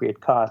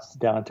appropriate costs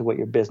down to what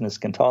your business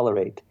can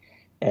tolerate.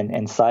 And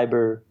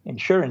cyber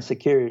insurance,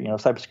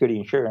 cybersecurity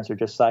insurance or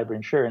just cyber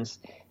insurance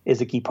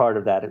is a key part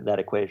of that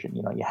equation.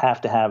 You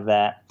have to have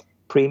that.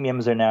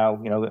 Premiums are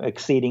now,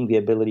 exceeding the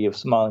ability of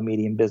small and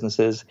medium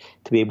businesses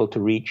to be able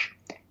to reach.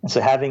 And so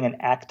having an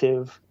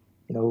active,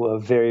 a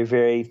very,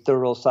 very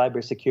thorough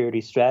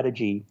cybersecurity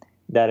strategy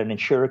that an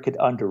insurer could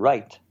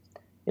underwrite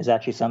is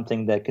actually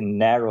something that can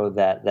narrow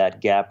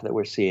that gap that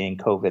we're seeing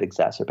COVID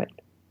exacerbate.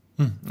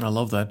 I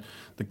love that.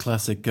 The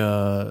classic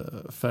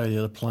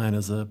failure to plan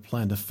is a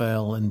plan to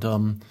fail.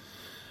 And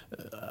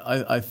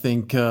I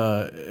think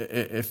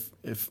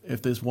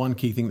if there's one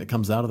key thing that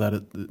comes out of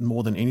that,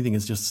 more than anything,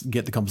 is just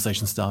get the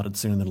conversation started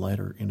sooner than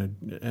later.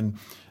 And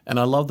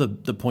I love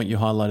the point you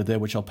highlighted there,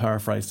 which I'll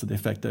paraphrase to the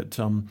effect that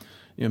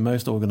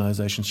most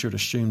organisations should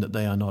assume that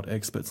they are not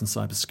experts in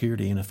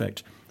cybersecurity. In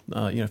effect,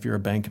 if you're a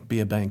bank, be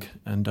a bank,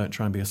 and don't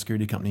try and be a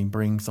security company.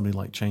 Bring somebody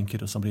like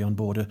Chainkit or somebody on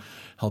board to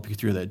help you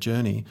through that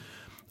journey.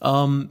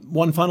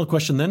 One final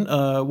question then.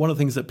 One of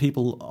the things that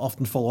people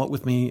often follow up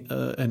with me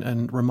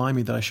and remind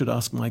me that I should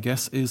ask my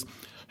guests is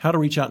how to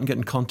reach out and get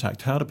in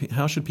contact.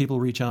 How should people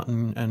reach out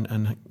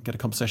and get a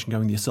conversation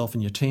going with yourself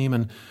and your team?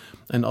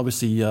 And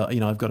obviously,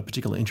 I've got a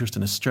particular interest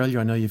in Australia.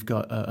 I know you've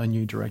got a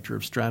new director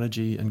of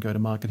strategy and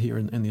go-to-market here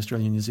in the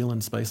Australian New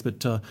Zealand space.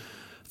 But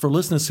for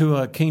listeners who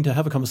are keen to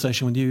have a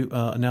conversation with you,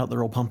 now that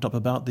they're all pumped up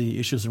about the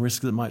issues and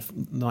risks that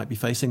might be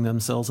facing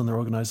themselves and their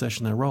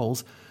organisation, their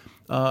roles,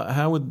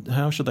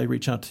 how should they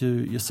reach out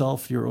to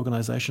yourself, your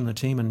organisation, the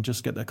team, and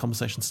just get that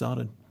conversation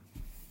started?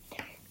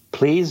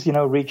 Please,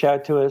 reach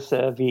out to us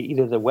via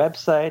either the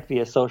website,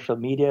 via social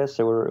media.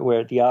 So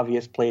we're at the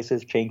obvious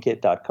places: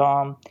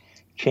 Chainkit.com,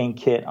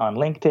 Chainkit on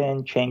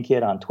LinkedIn,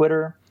 Chainkit on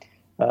Twitter.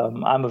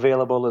 I'm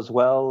available as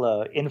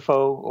well.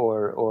 Info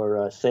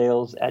or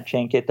sales at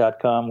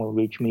Chainkit.com will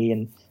reach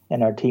me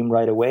and our team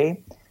right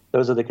away.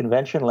 Those are the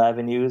conventional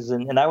avenues.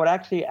 And I would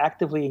actually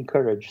actively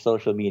encourage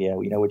social media,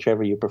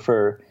 whichever you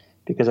prefer,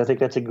 because I think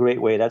that's a great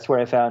way. That's where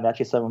I found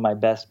actually some of my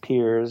best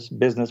peers,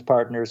 business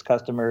partners,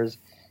 customers,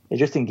 is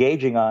just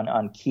engaging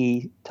on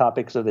key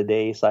topics of the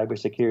day: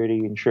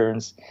 cybersecurity,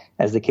 insurance,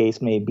 as the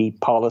case may be,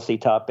 policy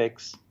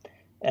topics,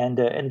 and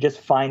just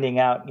finding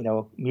out,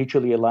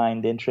 mutually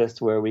aligned interests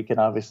where we can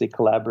obviously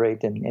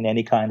collaborate in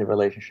any kind of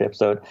relationship.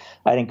 So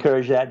I'd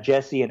encourage that.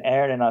 Jesse and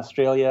Aaron in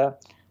Australia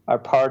are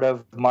part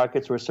of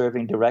markets we're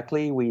serving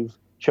directly. We've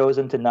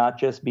chosen to not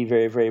just be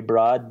very, very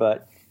broad,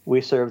 but we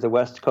serve the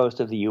west coast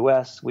of the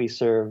U.S. We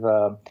serve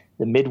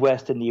the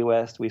Midwest in the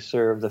U.S. We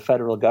serve the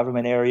federal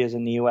government areas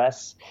in the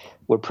U.S.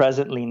 We're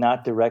presently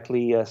not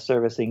directly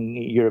servicing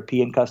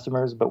European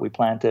customers, but we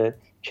plan to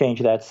change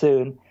that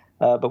soon.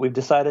 But we've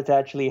decided to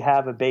actually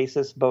have a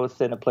basis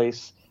both in a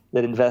place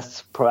that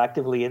invests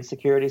proactively in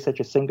security,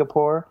 such as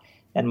Singapore,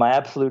 and my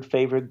absolute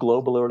favorite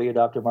global early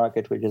adopter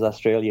market, which is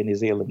Australia and New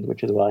Zealand,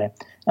 which is why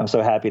I'm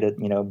so happy that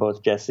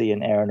both Jesse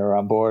and Aaron are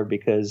on board,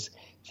 because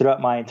throughout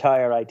my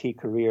entire IT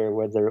career,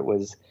 whether it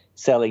was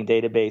selling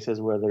databases,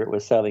 whether it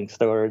was selling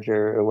storage,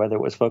 or whether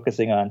it was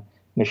focusing on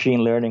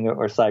machine learning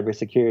or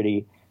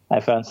cybersecurity, I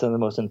found some of the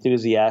most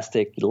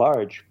enthusiastic,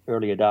 large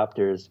early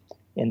adopters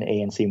in the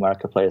ANC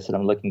marketplace, and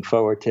I'm looking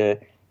forward to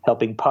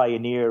helping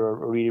pioneer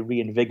or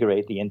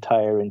reinvigorate the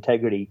entire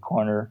integrity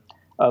corner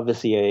of the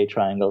CAA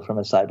triangle from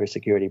a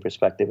cybersecurity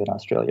perspective in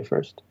Australia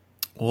first.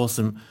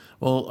 Awesome.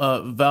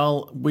 Well,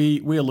 Val,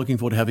 we are looking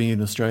forward to having you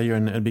in Australia,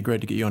 and it'd be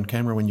great to get you on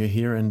camera when you're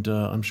here, and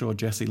I'm sure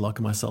Jesse, Luck,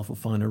 and myself will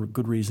find a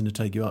good reason to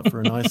take you out for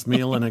a nice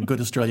meal and a good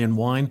Australian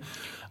wine.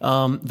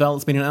 Val,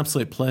 it's been an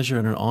absolute pleasure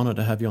and an honour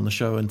to have you on the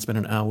show and spend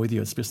an hour with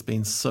you. It's just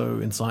been so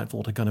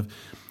insightful to kind of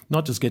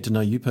not just get to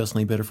know you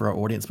personally better for our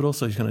audience, but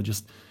also kind of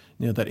just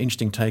that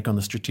interesting take on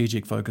the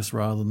strategic focus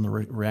rather than the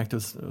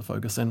reactive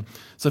focus. And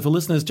so for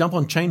listeners, jump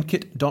on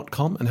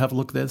chainkit.com and have a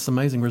look there. There's some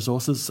amazing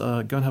resources.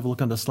 Go and have a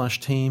look under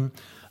 /team.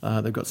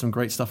 They've got some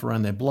great stuff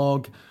around their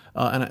blog.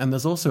 And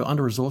there's also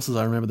under resources,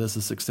 I remember there's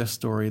a success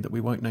story that we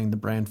won't name the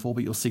brand for,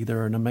 but you'll see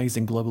they're an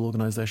amazing global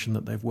organization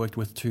that they've worked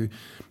with to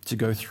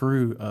go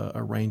through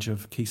a range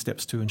of key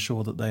steps to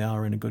ensure that they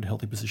are in a good,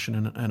 healthy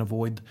position and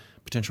avoid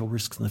potential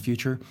risks in the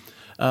future.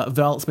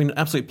 Val, it's been an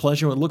absolute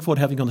pleasure. I look forward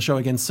to having you on the show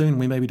again soon.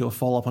 We maybe do a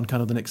follow-up on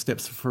kind of the next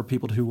steps for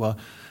people who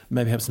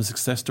maybe have some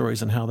success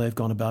stories and how they've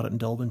gone about it, and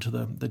delve into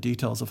the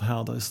details of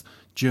how those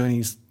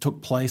journeys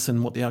took place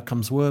and what the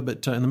outcomes were.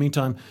 But in the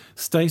meantime,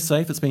 stay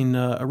safe. It's been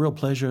a real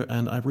pleasure,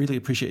 and I really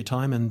appreciate your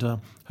time, and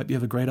hope you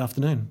have a great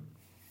afternoon.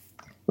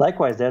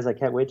 Likewise, Des. I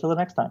can't wait till the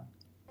next time.